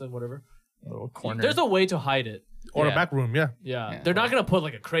little medicine, whatever. A little corner. There's a way to hide it. Or a back room, Yeah. They're not going to put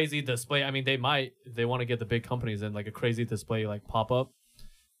like a crazy display. I mean, they might if they want to get the big companies in, like a crazy display, like pop up.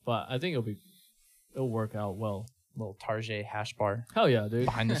 But I think it'll work out well. Little Target hash bar. Hell yeah, dude.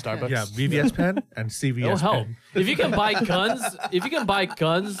 Behind the Starbucks. Yeah, VVS pen and CVS pen. If you can buy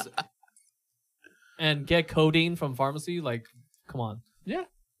guns, and get codeine from pharmacy, like, come on. Yeah.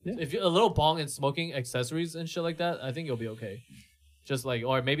 If you a little bong and smoking accessories and shit like that, I think you'll be okay. Just like,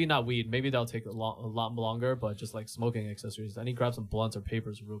 or maybe not weed. Maybe that'll take a lot longer, but just like smoking accessories. I need to grab some blunts or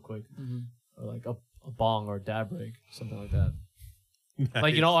papers real quick, or like a bong or a dab rig, something like that. Nice.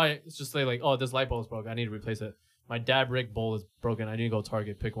 Like, you know, it's just say like, oh, this light bulb's broke. I need to replace it. My dab rig bowl is broken. I need to go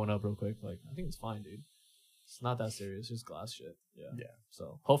Target, pick one up real quick. Like, I think it's fine, dude. It's not that serious. It's just glass shit. Yeah.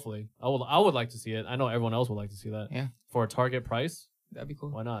 So hopefully, I would like to see it. I know everyone else would like to see that. Yeah. For a Target price, that'd be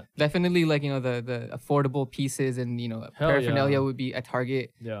cool. Why not? Definitely, like, you know, the affordable pieces and, you know, paraphernalia would be at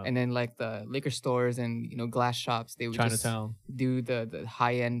Target. Yeah. And then like the liquor stores and, you know, glass shops, they would Chinatown just do the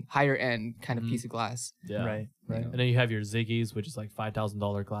higher end kind of piece of glass. Yeah. Right. You know? And then you have your Ziggy's, which is like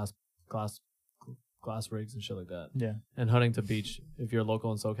 $5,000 glass glass rigs and shit like that. Yeah. And Huntington Beach, if you're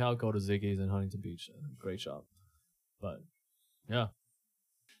local in SoCal, go to Ziggy's in Huntington Beach. Great shop. But yeah.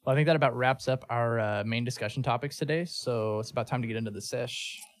 Well, I think that about wraps up our main discussion topics today. So it's about time to get into the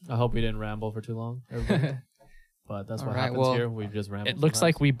sesh. I hope we didn't ramble for too long, everybody. But that's what happens here. We just ramble. It looks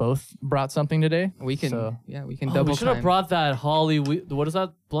like we both brought something today. We can, we can double. We should have brought that Hollywood. What is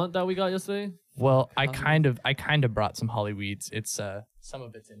that blunt that we got yesterday? Well, I kind of brought some Hollyweeds. It's some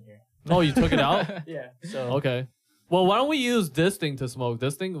of it's in here. Oh, you took it out? Yeah. So okay. Well, why don't we use this thing to smoke?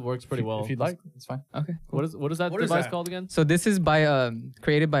 This thing works pretty well. If you'd like, it's fine. Okay. Cool. What is that device called again? So this is by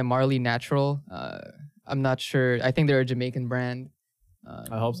created by Marley Natural. I'm not sure. I think they're a Jamaican brand.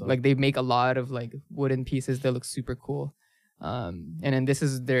 I hope so. Like they make a lot of like wooden pieces that look super cool. And then this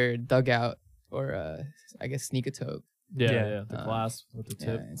is their dugout or I guess sneak-a-toke. Yeah. The glass with the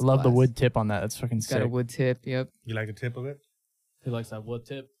tip. I love the wood tip on that. That's fucking sick. Got a wood tip. Yep. You like the tip of it? He likes that wood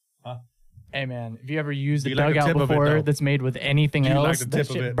tip. Huh? Hey man, if you ever used a You like the dugout tip of it, before though? that's made with anything Do you like else, the that tip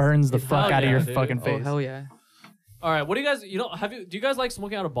of shit it? burns the fuck Hell out of yeah, your dude. fucking Oh face. hell yeah. All right. What do you guys? Do you guys like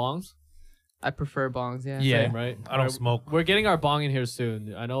smoking out of bongs? I prefer bongs. Yeah. Yeah. Same, right? I don't smoke. We're getting our bong in here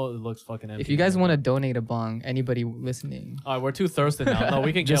soon. I know it looks fucking empty. If you guys want to donate a bong, anybody listening, all right, we're too thirsty now. No,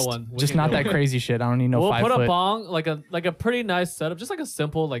 we can Just, get one. We just can not get that one. crazy shit. I don't need no We'll 5 put foot. a bong like a pretty nice setup, just like a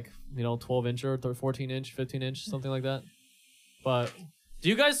simple 12-inch or 14-inch, 15-inch, something like that. But do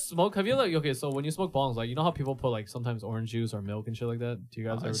you guys smoke? Have you okay? So when you smoke bongs, you know how people put sometimes orange juice or milk and shit like that. Do you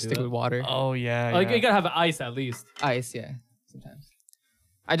guys ever do stick that? with water, Oh yeah. You gotta have ice at least. ice. Yeah. Sometimes.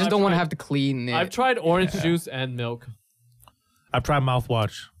 I just don't want to have to clean it. I've tried orange juice and milk. I've tried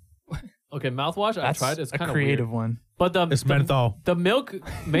mouthwash. Okay, mouthwash. I've That's tried. It's a kind of creative weird. one. But It's menthol. The milk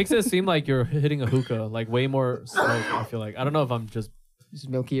makes it seem like you're hitting a hookah, like way more smoke. I feel like I don't know if I'm just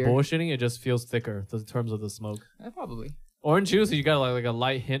milkier. bullshitting. It just feels thicker in terms of the smoke. Probably. Orange juice, you got like a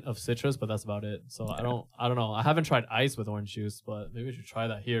light hint of citrus, but that's about it. So I don't know. I haven't tried ice with orange juice, but maybe we should try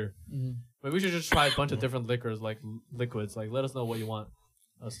that here. Mm-hmm. Maybe we should just try a bunch of different liquors, like liquids. Like let us know what you want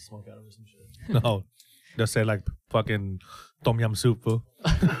us to smoke out of or some shit. No. Just say fucking tom yum soup, fool.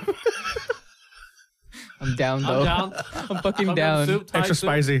 I'm down though. I'm down. I'm fucking Tom yum down. soup, Thai Extra soup.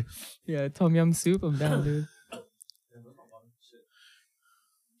 spicy. Yeah, tom yum soup. I'm down, dude.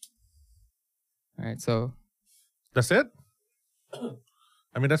 All right, so That's it?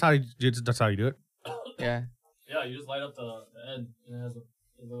 I mean, that's how you do it. yeah, Yeah, you just light up the end, and it has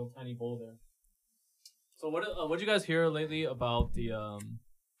a little tiny bowl there. So what did you guys hear lately about the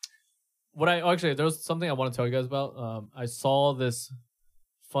there was something I want to tell you guys about. I saw this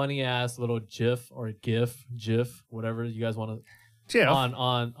funny ass little GIF or GIF, whatever you guys want to Yeah.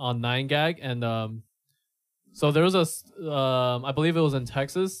 on 9gag, and so there was I believe it was in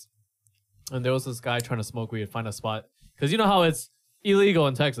Texas, and there was this guy trying to smoke weed, find a spot, because you know how it's illegal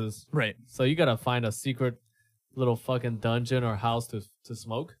in Texas, Right. so you gotta find a secret little fucking dungeon or house to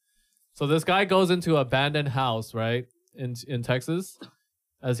smoke. So this guy goes into an abandoned house, right, in Texas,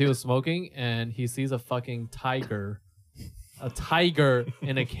 as he was smoking, and he sees a fucking tiger. A tiger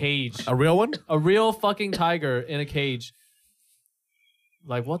in a cage. A real one? A real fucking tiger in a cage.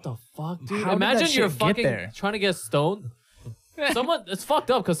 Like, what the fuck, dude? How did Imagine that you're shit get fucking there? trying to get stoned. It's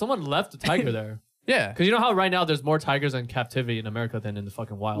fucked up because someone left the tiger there. Yeah. Because you know how right now there's more tigers in captivity in America than in the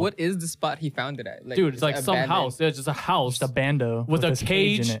fucking wild. what is the spot he found it at? Like, Dude, it's like some abandoned? house. Yeah, it's just a house Just a bando with a this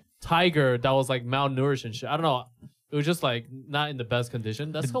cage in it. tiger that was like malnourished and shit. I don't know. It was just like not in the best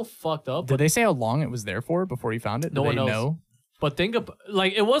condition. That's so fucked up. Did they say how long it was there for before you found it? No Did one they knows. know? But think about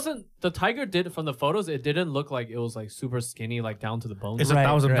it wasn't the tiger did from the photos. It didn't look like it was like super skinny, like down to the bones. It's Right,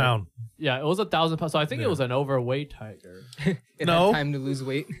 1,000 right. pound. Yeah, it was 1,000 pounds. So I think it Yeah. was an overweight tiger. It No. had time to lose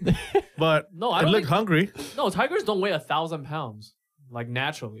weight. But No, I it don't looked think- hungry. No, tigers don't weigh 1,000 pounds like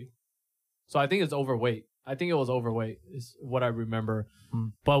naturally. So I think it's overweight. I think it was overweight is what I remember.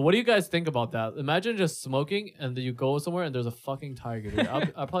 But what do you guys think about that? Imagine just smoking and then you go somewhere and there's a fucking tiger. Dude.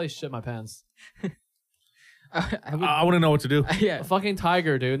 I'll probably shit my pants. I would, I wouldn't know what to do. yeah. A fucking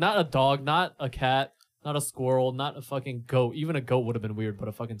tiger, dude. Not a dog, not a cat, not a squirrel, not a fucking goat. Even a goat would have been weird, but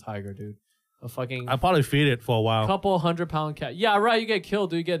a fuking tiger, dude. A fucking I'd probably feed it for a while. couple 100-pound cat. Yeah, right. You get killed,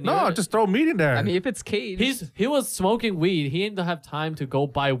 dude. You get near No, it. just throw meat in there. I mean, if it's caged, He was smoking weed. He didn't have time to go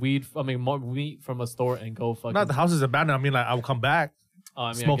buy more meat from a store and go fucking. Not the house is abandoned. I mean, like, I'll come back. Oh,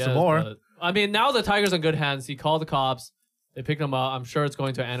 I mean, smoke I some guess, more. but- I mean, now the tiger's in good hands. He called the cops. They picked him up. I'm sure it's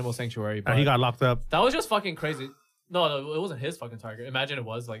going to an animal sanctuary. But And he got locked up. that was just fucking crazy. No, it wasn't his fucking tiger. Imagine it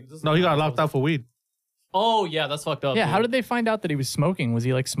was like. This is No, he got locked up for weed. Oh yeah, that's fucked up. Yeah, dude. how did they find out that he was smoking? Was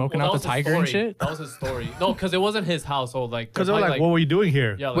he like smoking Well, out the that was his tiger and story. shit? That was his story. No, because it wasn't his household. Like, Because they're like, what were you doing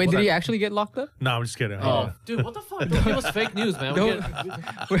here? yeah, like, Wait, what did the- he actually get locked up? No, I'm just kidding. Oh, dude, what the fuck? Don't give us fake news, man.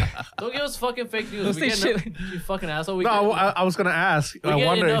 Don't give us fucking fake news. Don't We say get shit. you fucking asshole. We No, get, I was gonna ask. we I get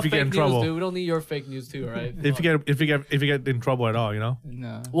wonder enough if you get fake in news, trouble. dude. We don't need your fake news too, all right? If you get in trouble at all, you know.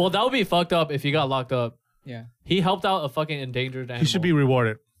 No. Well, that would be fucked up if he got locked up. Yeah. He helped out a fucking endangered animal. He should be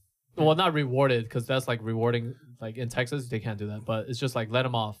rewarded. well, not rewarded because that's like rewarding. Like in Texas, they can't do that, but it's just like let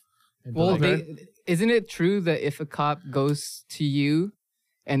him off. And be Well, like, isn't it true that if a cop goes to you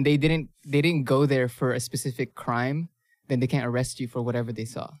and they didn't go there for a specific crime, then they can't arrest you for whatever they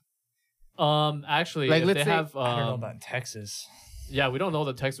saw? actually, Like, if let's they say- have, I don't know about Texas. yeah, we don't know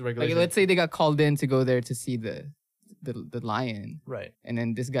the Texas Like, regulation. let's say they got called in to go there to see the lion, Right. and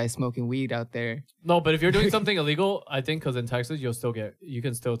then this guy's smoking weed out there. No, but if you're doing something illegal, I think because in Texas you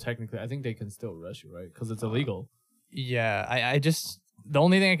can still technically, I think they can still arrest you, right? Because it's illegal. Yeah, I just the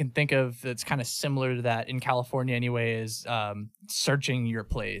only thing I can think of that's kind of similar to that in California anyway is searching your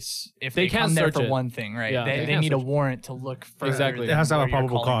place. If They they can't come there search for it. one thing, right? Yeah, they they can't need a search it. warrant to look further. Exactly. than It has to have where a you're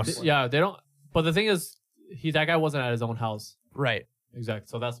probable calling cause. for. Yeah, they don't. But the thing is, that guy wasn't at his own house. Right. Exactly.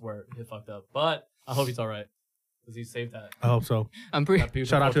 So that's where he fucked up. But I hope he's all right because he saved that. I hope so. I'm pretty. that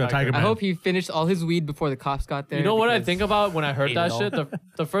beautiful Shout out to the tiger I man. hope he finished all his weed before the cops got there. You know what I because- think about when I heard Ate that it all. shit?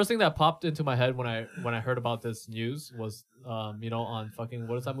 The first thing that popped into my head when I heard about this news was on fucking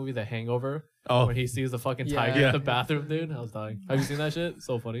what is that movie, The Hangover? Oh, When he sees the fucking Yeah. tiger Yeah. in the bathroom, dude. I was dying. Have you seen that shit?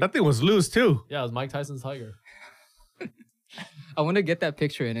 So funny. that thing was loose too. Yeah, it was Mike Tyson's tiger. I want to get that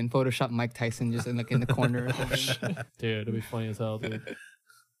picture and Photoshop Mike Tyson just in the corner. Or something. Dude, it'd be funny as hell, dude.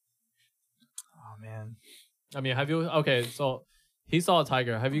 Oh man. I mean, have you? Okay, so he saw a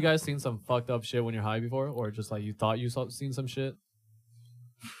tiger. Have you guys seen some fucked up shit when you're high before, or just like you thought you seen some shit?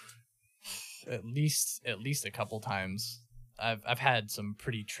 At least a couple times. I've had some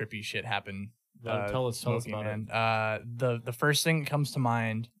pretty trippy shit happen. Yeah, tell us about man. The first thing that comes to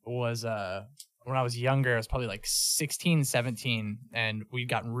mind was when I was younger. I was probably like 16, 17, and we'd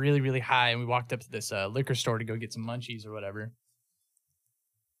gotten really, really high, and we walked up to this liquor store to go get some munchies or whatever. And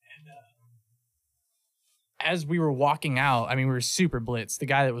as we were walking out, I mean, we were super blitzed. The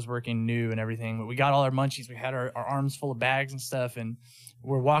guy that was working knew and everything, but we got all our munchies. We had our arms full of bags and stuff, and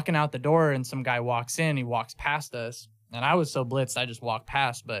we're walking out the door, and some guy walks in. He walks past us, and I was so blitzed, I just walked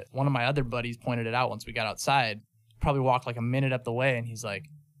past. But one of my other buddies pointed it out once we got outside. Probably walked like a minute up the way, and he's like,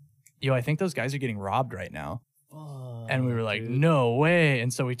 "Yo, I think those guys are getting robbed right now." And we were like, dude. "No way!"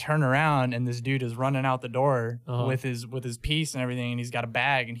 And so we turn around, and this dude is running out the door Uh-huh. with his piece and everything, and he's got a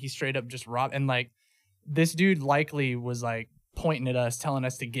bag, and he straight up just robbed. And like, this dude likely was like pointing at us, telling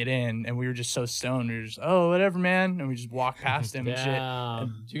us to get in, and we were just so stoned. We were just, "Oh, whatever, man," and we just walked past him and shit.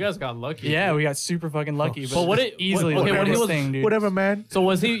 Damn. You guys got lucky. Yeah, dude. we got super fucking lucky. But what it- easily what- the okay, when he weirdest was- thing, dude. Whatever, man. So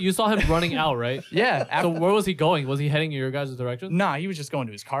was he? You saw him running out, right? Yeah. So After, where was he going? Was he heading in your guys' direction? nah, he was just going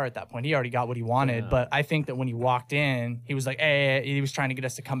to his car at that point. He already got what he wanted. Yeah. But I think that when he walked in, he was like, "Hey," he was trying to get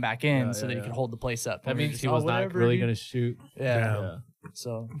us to come back in Yeah, so that yeah, he could yeah. hold the place up. That And we were means just, he "Oh, was not whatever, really dude." gonna shoot. Yeah. Damn. Yeah.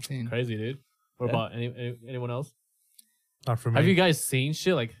 So Insane. Crazy, dude. What Yeah. about anyone else? Not for me. Have you guys seen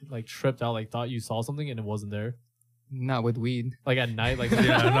shit like tripped out, like thought you saw something and it wasn't there? Not with weed. Like at night, like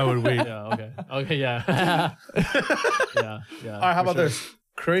Yeah, I know we. yeah, okay, yeah, yeah, yeah. All right, how for about sure. this?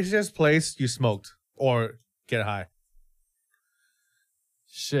 Craziest place you smoked or get high?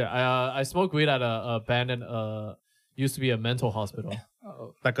 Shit, I smoked weed at a abandoned used to be a mental hospital.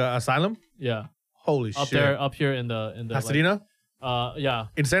 Oh. Like a asylum? Yeah, Holy up shit! there, up here in the Pasadena? yeah,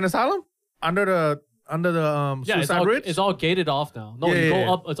 Insane asylum? Under the yeah. suicide bridge? It's all gated off now. No, Yeah, you yeah, go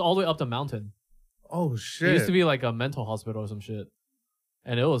yeah. up. It's all the way up the mountain. Oh It shit! used to be like a mental hospital or some shit,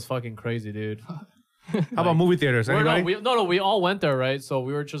 and it was fucking crazy, dude. How about movie theaters? Anybody? We all went there, right? So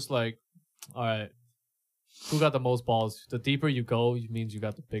we were just like, all right, who got the most balls? The deeper you go, it means you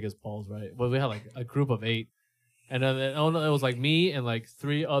got the biggest balls, right? Well, we had like a group of 8, and then it was like me and like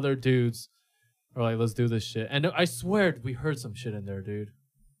 3 other dudes. We're like, let's do this shit. And I swear we heard some shit in there, dude.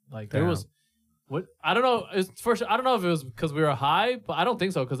 Like there Damn. was, what I don't know. It's first, I don't know if it was because we were high, but I don't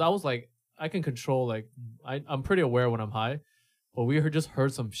think so. Because I was like, I can control like I'm pretty aware when I'm high. But we just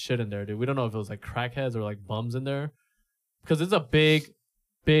heard some shit in there, dude. We don't know if it was like crackheads or like bums in there. Because it's a big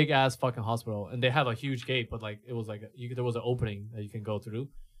ass fucking hospital. And they have a huge gate, but like it was like there was an opening that you can go through.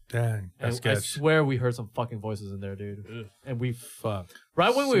 Dang, that's And I sketch. swear we heard some fucking voices in there, dude. And we Fuck.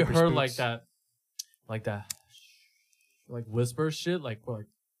 right when we Super heard spooks. like whisper shit, like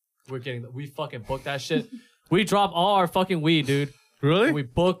we fucking booked that shit. We dropped all our fucking weed, dude. Really? And we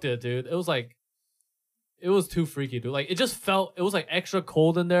booked it, dude. It was like, it was too freaky, dude. Like it just felt, it was like extra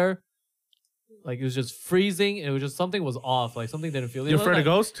cold in there. like it was just freezing. It was just something was off. Like something didn't feel. You afraid of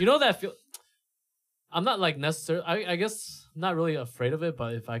ghosts? You know that feel. I'm not like necessarily. I guess I'm not really afraid of it,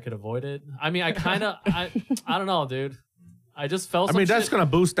 but if I could avoid it, I mean, I kind of. I don't know, dude. I just felt. I mean, that's shit. gonna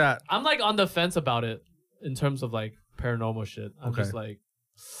boost that. I'm like on the fence about it in terms of like paranormal shit. I'm just like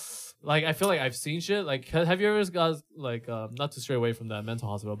I feel like I've seen shit. Like, have you ever guys like not to stray away from that mental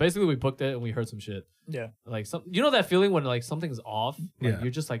hospital? Basically, we booked it and we heard some shit. Yeah. Like you know that feeling when like something's off. Like, Yeah. You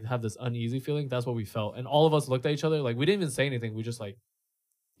just like have this uneasy feeling. That's what we felt, and all of us looked at each other. Like we didn't even say anything. We just like,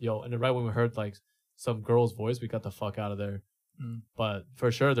 yo. And then right when we heard like some girl's voice, we got the fuck out of there. But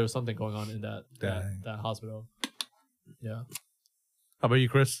for sure, there's something going on in that hospital. Yeah. How about you,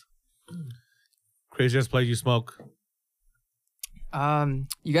 Chris? Craziest place you smoke?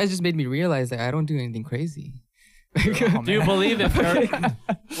 You guys just made me realize that I don't do anything crazy. Do you believe in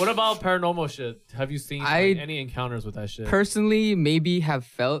what about paranormal shit? Have you seen like, any encounters with that shit? Personally, maybe have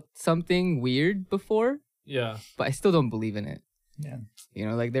felt something weird before. Yeah. But I still don't believe in it. Yeah. You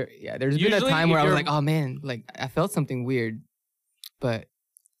know, like there's been a time where I was like, oh man, like I felt something weird, but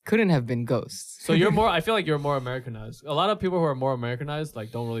couldn't have been ghosts. So you're more. I feel like you're more Americanized. A lot of people who are more Americanized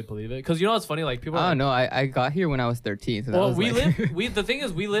like don't really believe it because you know what's funny? Like people. Oh no, I got here when I was 13. So well, the thing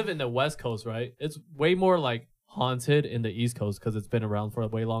is, we live in the West Coast, right? It's way more like haunted in the East Coast because it's been around for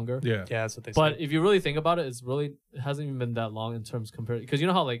way longer. Yeah, that's what they say. But if you really think about it, it hasn't even been that long in terms compared. Because you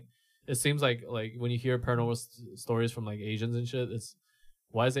know how like it seems like when you hear paranormal stories from like Asians and shit, it's.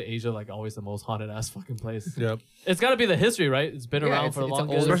 Why is it Asia like always the most haunted ass fucking place? Yep. It's got to be the history, right? It's been around for a long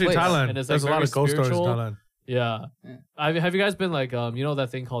time. Especially Thailand. And it's, there's like, a lot of ghost stories in Thailand. Yeah. Have you guys been like, you know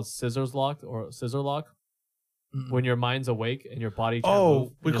that thing called scissors lock or scissor lock? When your mind's awake and your body can't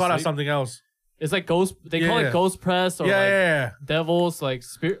move we call that something else. It's like ghost. They call it ghost press or devils. Like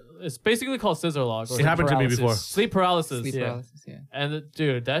spirit. It's basically called scissor lock. It happened to me before. Sleep paralysis. Sleep paralysis. Yeah. And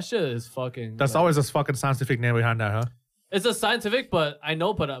dude, that shit is fucking. That's always a fucking scientific name behind that, huh? It's a scientific, but I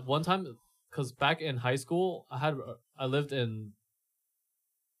know. But at one time, because back in high school, I lived in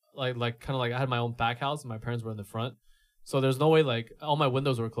like kind of like I had my own back house and my parents were in the front, so there's no way like all my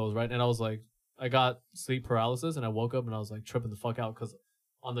windows were closed, right? And I was like, I got sleep paralysis and I woke up and I was like tripping the fuck out because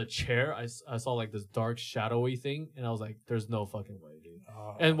on the chair I saw like this dark shadowy thing and I was like, there's no fucking way, dude.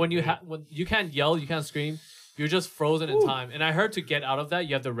 And when you can't yell, you can't scream, you're just frozen in time. And I heard to get out of that,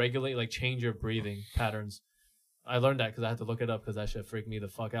 you have to regulate, like change your breathing patterns. I learned that because I had to look it up because that shit freaked me the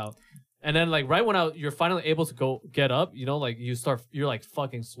fuck out. And then like right when you're finally able to go get up, you know, like you're like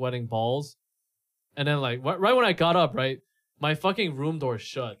fucking sweating balls. And then like right when I got up, right, my fucking room door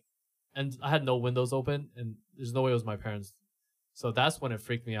shut, and I had no windows open, and there's no way it was my parents. So that's when it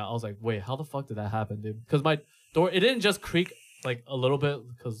freaked me out. I was like, wait, how the fuck did that happen, dude? Because my door, it didn't just creak like a little bit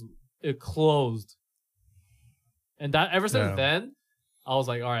because it closed. And that ever since then, I was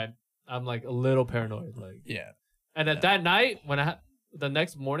like, all right, I'm like a little paranoid, like And at that night, when the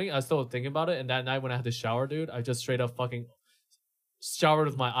next morning, I was still thinking about it. And that night when I had to shower, dude, I just straight up fucking showered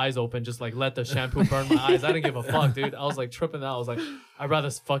with my eyes open, just like let the shampoo burn my eyes. I didn't give a fuck, dude. I was like tripping out. I was like, I'd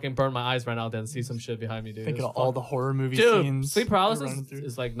rather fucking burn my eyes right now than see some shit behind me, dude. Thinking of all the horror movie dude, scenes. Sleep paralysis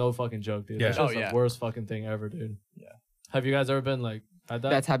is like no fucking joke, dude. Yeah. That's the worst fucking thing ever, dude. Yeah. Have you guys ever been like had that?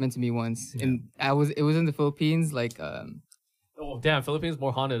 That's happened to me once, and it was in the Philippines, like oh damn, Philippines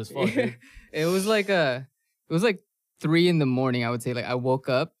more haunted as fuck, dude. it was like 3 a.m, I would say. Like I woke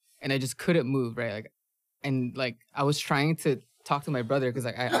up and I just couldn't move, right? Like, and like I was trying to talk to my brother because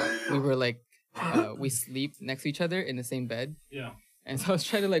like we were like we sleep next to each other in the same bed. Yeah. And so I was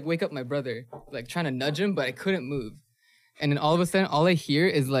trying to like wake up my brother, like trying to nudge him, but I couldn't move. And then all of a sudden, all I hear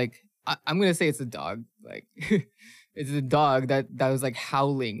is like I'm gonna say it's a dog. Like it's a dog that was like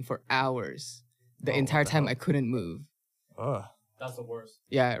howling for hours the entire time I couldn't move. That's the worst.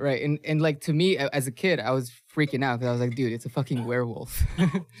 Yeah, right. And like to me as a kid, I was freaking out because I was like, dude, it's a fucking werewolf.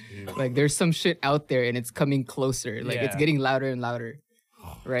 Like there's some shit out there and it's coming closer. Like it's getting louder and louder.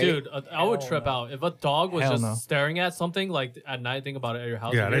 Right? Dude, I would trip out. If a dog was just staring at something like at night, think about it at your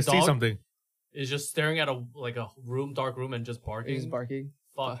house. Yeah, they see something. Is just staring at a dark room and just barking. Just barking.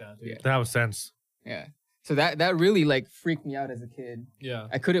 Fuck that, dude. Yeah. That was sense. Yeah. So that really like freaked me out as a kid. Yeah.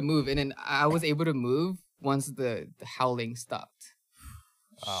 I couldn't move, and then I was able to move once the howling stopped.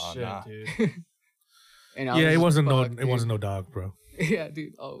 Oh, shit, dude. And it wasn't no dog, bro. Yeah,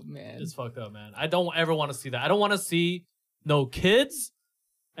 dude. Oh man, it's fucked up, man. I don't ever want to see that. I don't want to see no kids,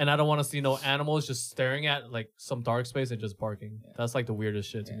 and I don't want to see no animals just staring at like some dark space and just barking. Yeah. That's like the weirdest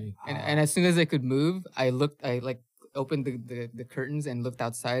shit to me. And as soon as I could move, I like opened the curtains and looked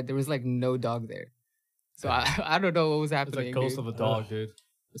outside. There was like no dog there, so I don't know what was happening. It's like ghost of a dog, dude.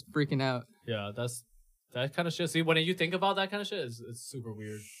 It's freaking out. Yeah, that kind of shit. See, when you think about that kind of shit, it's super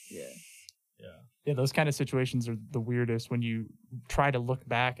weird. Yeah. Yeah, those kind of situations are the weirdest when you try to look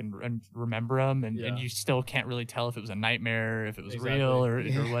back and remember them, and you still can't really tell if it was a nightmare, if it was real or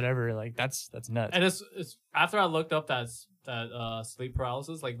whatever. Like that's nuts. And it's after I looked up that sleep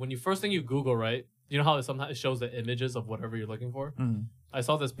paralysis, like when you first thing you Google, right? You know how sometimes it shows the images of whatever you're looking for. I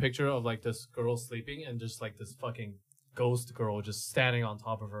saw this picture of like this girl sleeping and just like this fucking ghost girl just standing on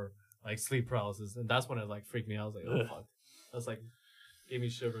top of her, like sleep paralysis, and that's when it like freaked me out. I was like, oh fuck, that's like. Gave me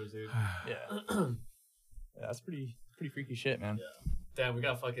shivers, dude. Yeah, that's pretty freaky shit, man. Yeah. Damn, we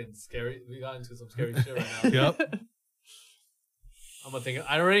got fucking scary. We got into some scary shit right now. Yep. I'm gonna think.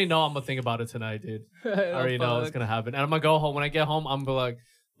 I already know I'm gonna think about it tonight, dude. I already know it's gonna happen, and I'm gonna go home. When I get home, I'm gonna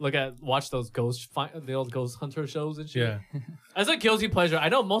like watch those the old ghost hunter shows and shit. Yeah. As a guilty pleasure, I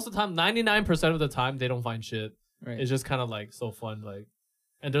know most of the time, 99% of the time, they don't find shit. Right. It's just kind of like so fun, like.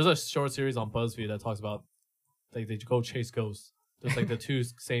 And there's a short series on BuzzFeed that talks about like they go chase ghosts. There's like the two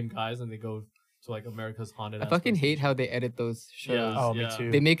same guys, and they go to like America's haunted. I fucking hate how they edit those shows. Yeah. Oh, me too.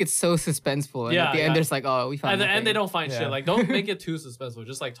 They make it so suspenseful, and at the end, there's like, oh, we found. At the nothing. end, they don't find shit. Like, don't make it too suspenseful.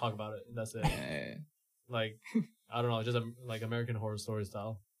 Just like talk about it. And that's it. Like, I don't know, just like American Horror Story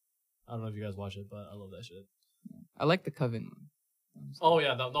style. I don't know if you guys watch it, but I love that shit. I like the Coven one. Oh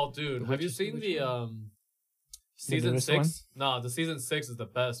yeah, no, dude. Have you seen the season 6? No, the season 6 is the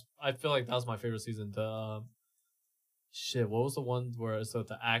best. I feel like that was my favorite season. The shit, what was the one where it's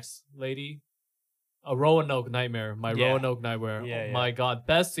the axe lady? A Roanoke Nightmare. Roanoke Nightmare. Yeah, my god,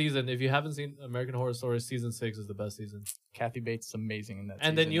 best season. If you haven't seen American Horror Story, season 6 is the best season. Kathy Bates is amazing in that.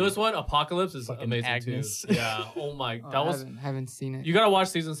 And season, the newest one, Apocalypse, is fucking amazing Agnes. too. Yeah. Oh my, haven't seen it. You gotta watch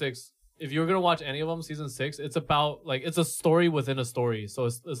season 6. If you're gonna watch any of them, season 6, it's about like it's a story within a story. So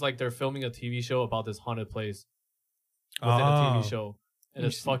it's like they're filming a TV show about this haunted place within a TV show, and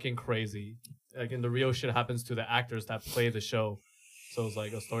it's fucking crazy. Like, and the real shit happens to the actors that play the show. So it's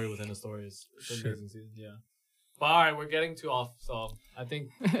like a story within a story. It's amazing season, yeah. But all right, we're getting too off, so I think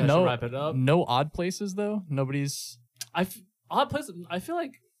I should wrap it up. No odd places though. Nobody's. Odd places. I feel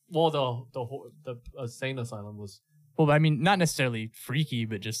like the insane asylum was. Well, I mean, not necessarily freaky,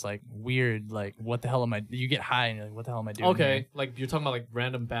 but just like weird. Like, what the hell am I? You get high and you're like, what the hell am I doing? Okay, here? like you're talking about like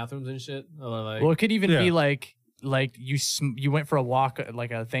random bathrooms and shit. Or like, well, it could even be like you went for a walk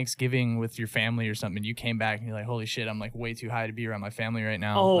like a Thanksgiving with your family or something. You came back and you're like, holy shit, I'm like way too high to be around my family right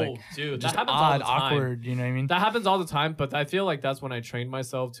now. Oh, like, dude, just that happens odd, all the time. awkward. You know what I mean? That happens all the time, but I feel like that's when I trained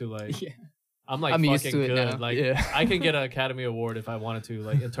myself to like. I'm like used fucking to it good. now. Like I can get an Academy Award if I wanted to,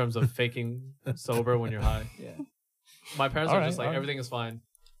 like in terms of faking sober when you're high. Yeah. My parents are just like everything is fine,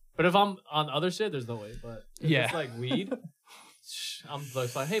 but if I'm on other shit, there's no way. But if it's like weed, I'm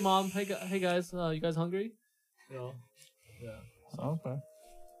like, hey mom, hey guys, you guys hungry? You know, yeah. Okay.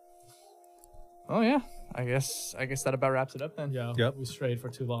 Oh yeah, I guess that about wraps it up then. Yeah. Yep. We strayed for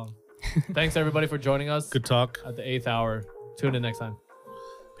too long. Thanks everybody for joining us. Good talk. At the 8th hour. Tune in next time.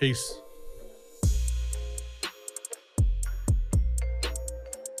 Peace.